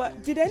 Wait,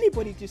 but did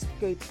anybody just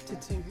go to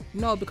 2?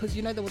 No, because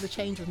you know there was a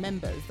change of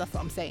members. That's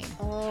what I'm saying.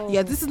 Oh.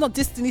 Yeah, this is not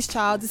Destiny's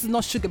Child. This is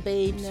not Sugar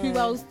Babes. No. Who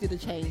else did a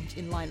change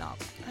in lineup?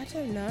 I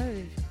don't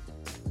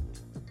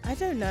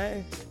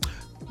know.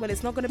 Well,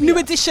 it's not going to be New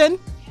Edition.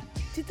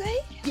 Did they?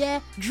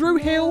 Yeah. Drew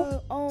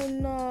Hill. Oh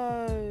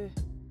no.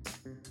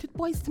 Did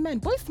Boyz II Men?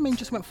 Boyz II Men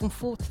just went from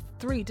 4 to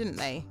 3, didn't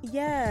they?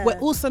 Yeah. We're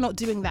also not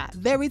doing that.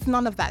 There is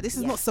none of that. This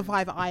is Yeah. not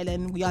Survivor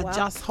Island. We are Wow.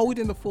 just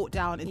holding the fort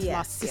down until our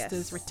Yes,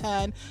 sisters yes.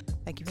 return.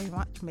 Thank you very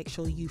much. Make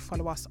sure you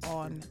follow us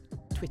on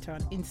Twitter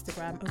and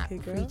Instagram Okay,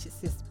 at girl. Preach It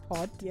Sis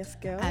Pod. Yes,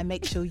 girl. And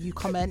make sure you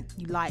comment,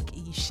 you like,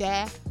 you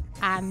share,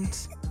 and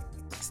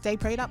stay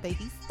prayed up,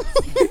 babies.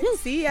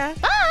 See ya.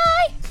 Bye.